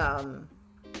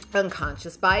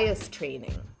unconscious bias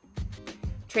training.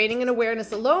 Training and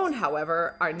awareness alone,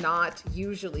 however, are not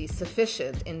usually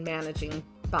sufficient in managing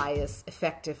bias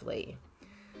effectively.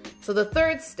 So the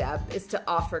third step is to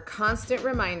offer constant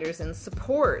reminders and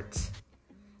support.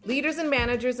 Leaders and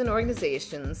managers in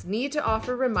organizations need to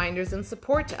offer reminders and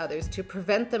support to others to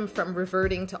prevent them from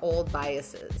reverting to old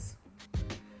biases.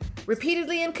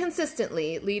 Repeatedly and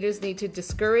consistently, leaders need to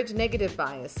discourage negative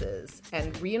biases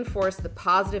and reinforce the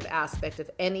positive aspect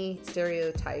of any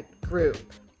stereotype group.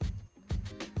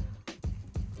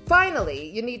 Finally,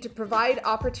 you need to provide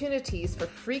opportunities for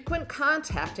frequent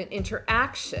contact and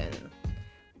interaction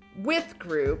with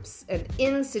groups and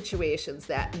in situations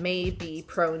that may be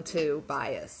prone to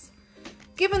bias.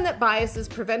 Given that biases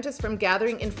prevent us from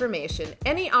gathering information,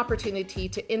 any opportunity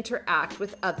to interact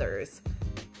with others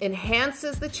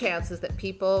enhances the chances that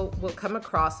people will come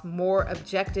across more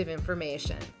objective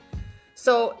information.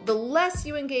 So the less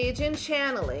you engage in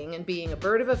channeling and being a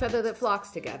bird of a feather that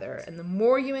flocks together, and the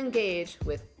more you engage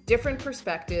with different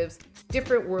perspectives,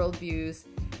 different worldviews,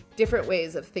 different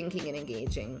ways of thinking and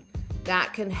engaging,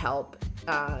 that can help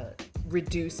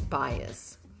reduce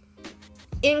bias.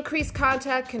 Increased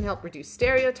contact can help reduce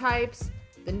stereotypes,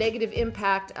 the negative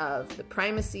impact of the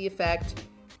primacy effect,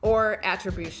 or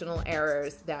attributional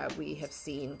errors that we have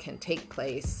seen can take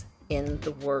place in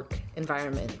the work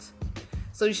environment.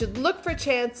 So you should look for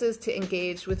chances to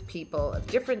engage with people of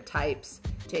different types,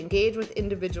 to engage with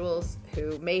individuals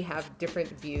who may have different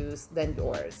views than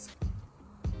yours.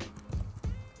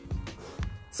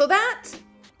 So that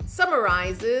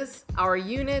summarizes our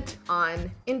unit on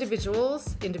individual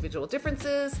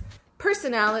differences,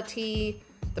 personality,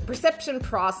 the perception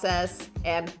process,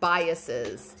 and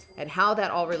biases, and how that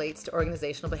all relates to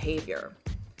organizational behavior.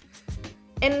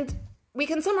 And we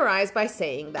can summarize by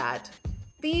saying that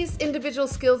these individual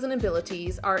skills and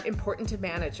abilities are important to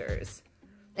managers,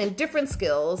 and different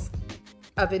skills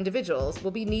of individuals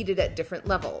will be needed at different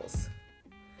levels.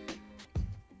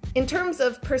 In terms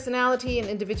of personality and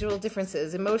individual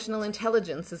differences, emotional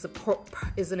intelligence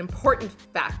is an important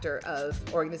factor of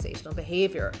organizational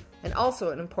behavior and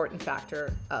also an important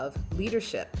factor of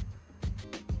leadership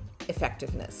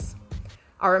effectiveness.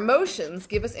 Our emotions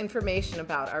give us information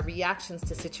about our reactions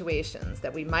to situations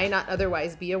that we might not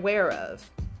otherwise be aware of,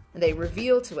 and they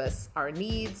reveal to us our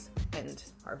needs and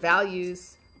our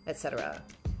values, etc.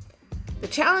 The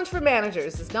challenge for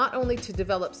managers is not only to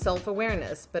develop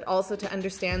self-awareness, but also to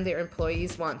understand their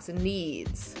employees' wants and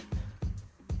needs.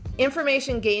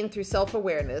 Information gained through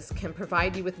self-awareness can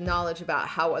provide you with knowledge about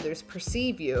how others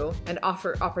perceive you and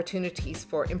offer opportunities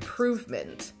for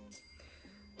improvement.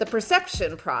 The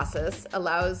perception process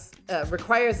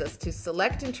requires us to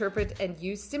select, interpret, and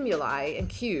use stimuli and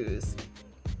cues.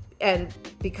 And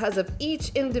because of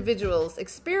each individual's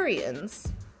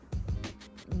experience,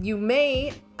 you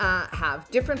may have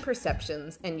different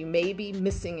perceptions and you may be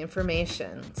missing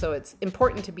information. So it's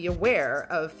important to be aware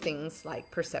of things like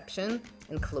perception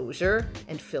and closure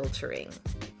and filtering.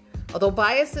 Although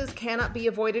biases cannot be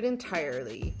avoided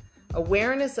entirely,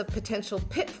 awareness of potential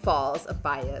pitfalls of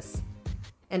bias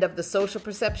and of the social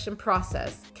perception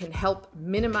process can help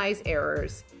minimize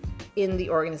errors in the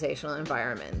organizational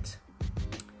environment.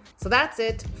 So that's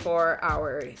it for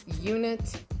our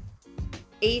Unit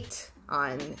 8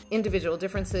 on individual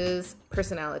differences,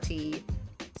 personality,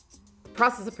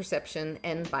 process of perception,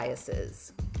 and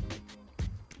biases.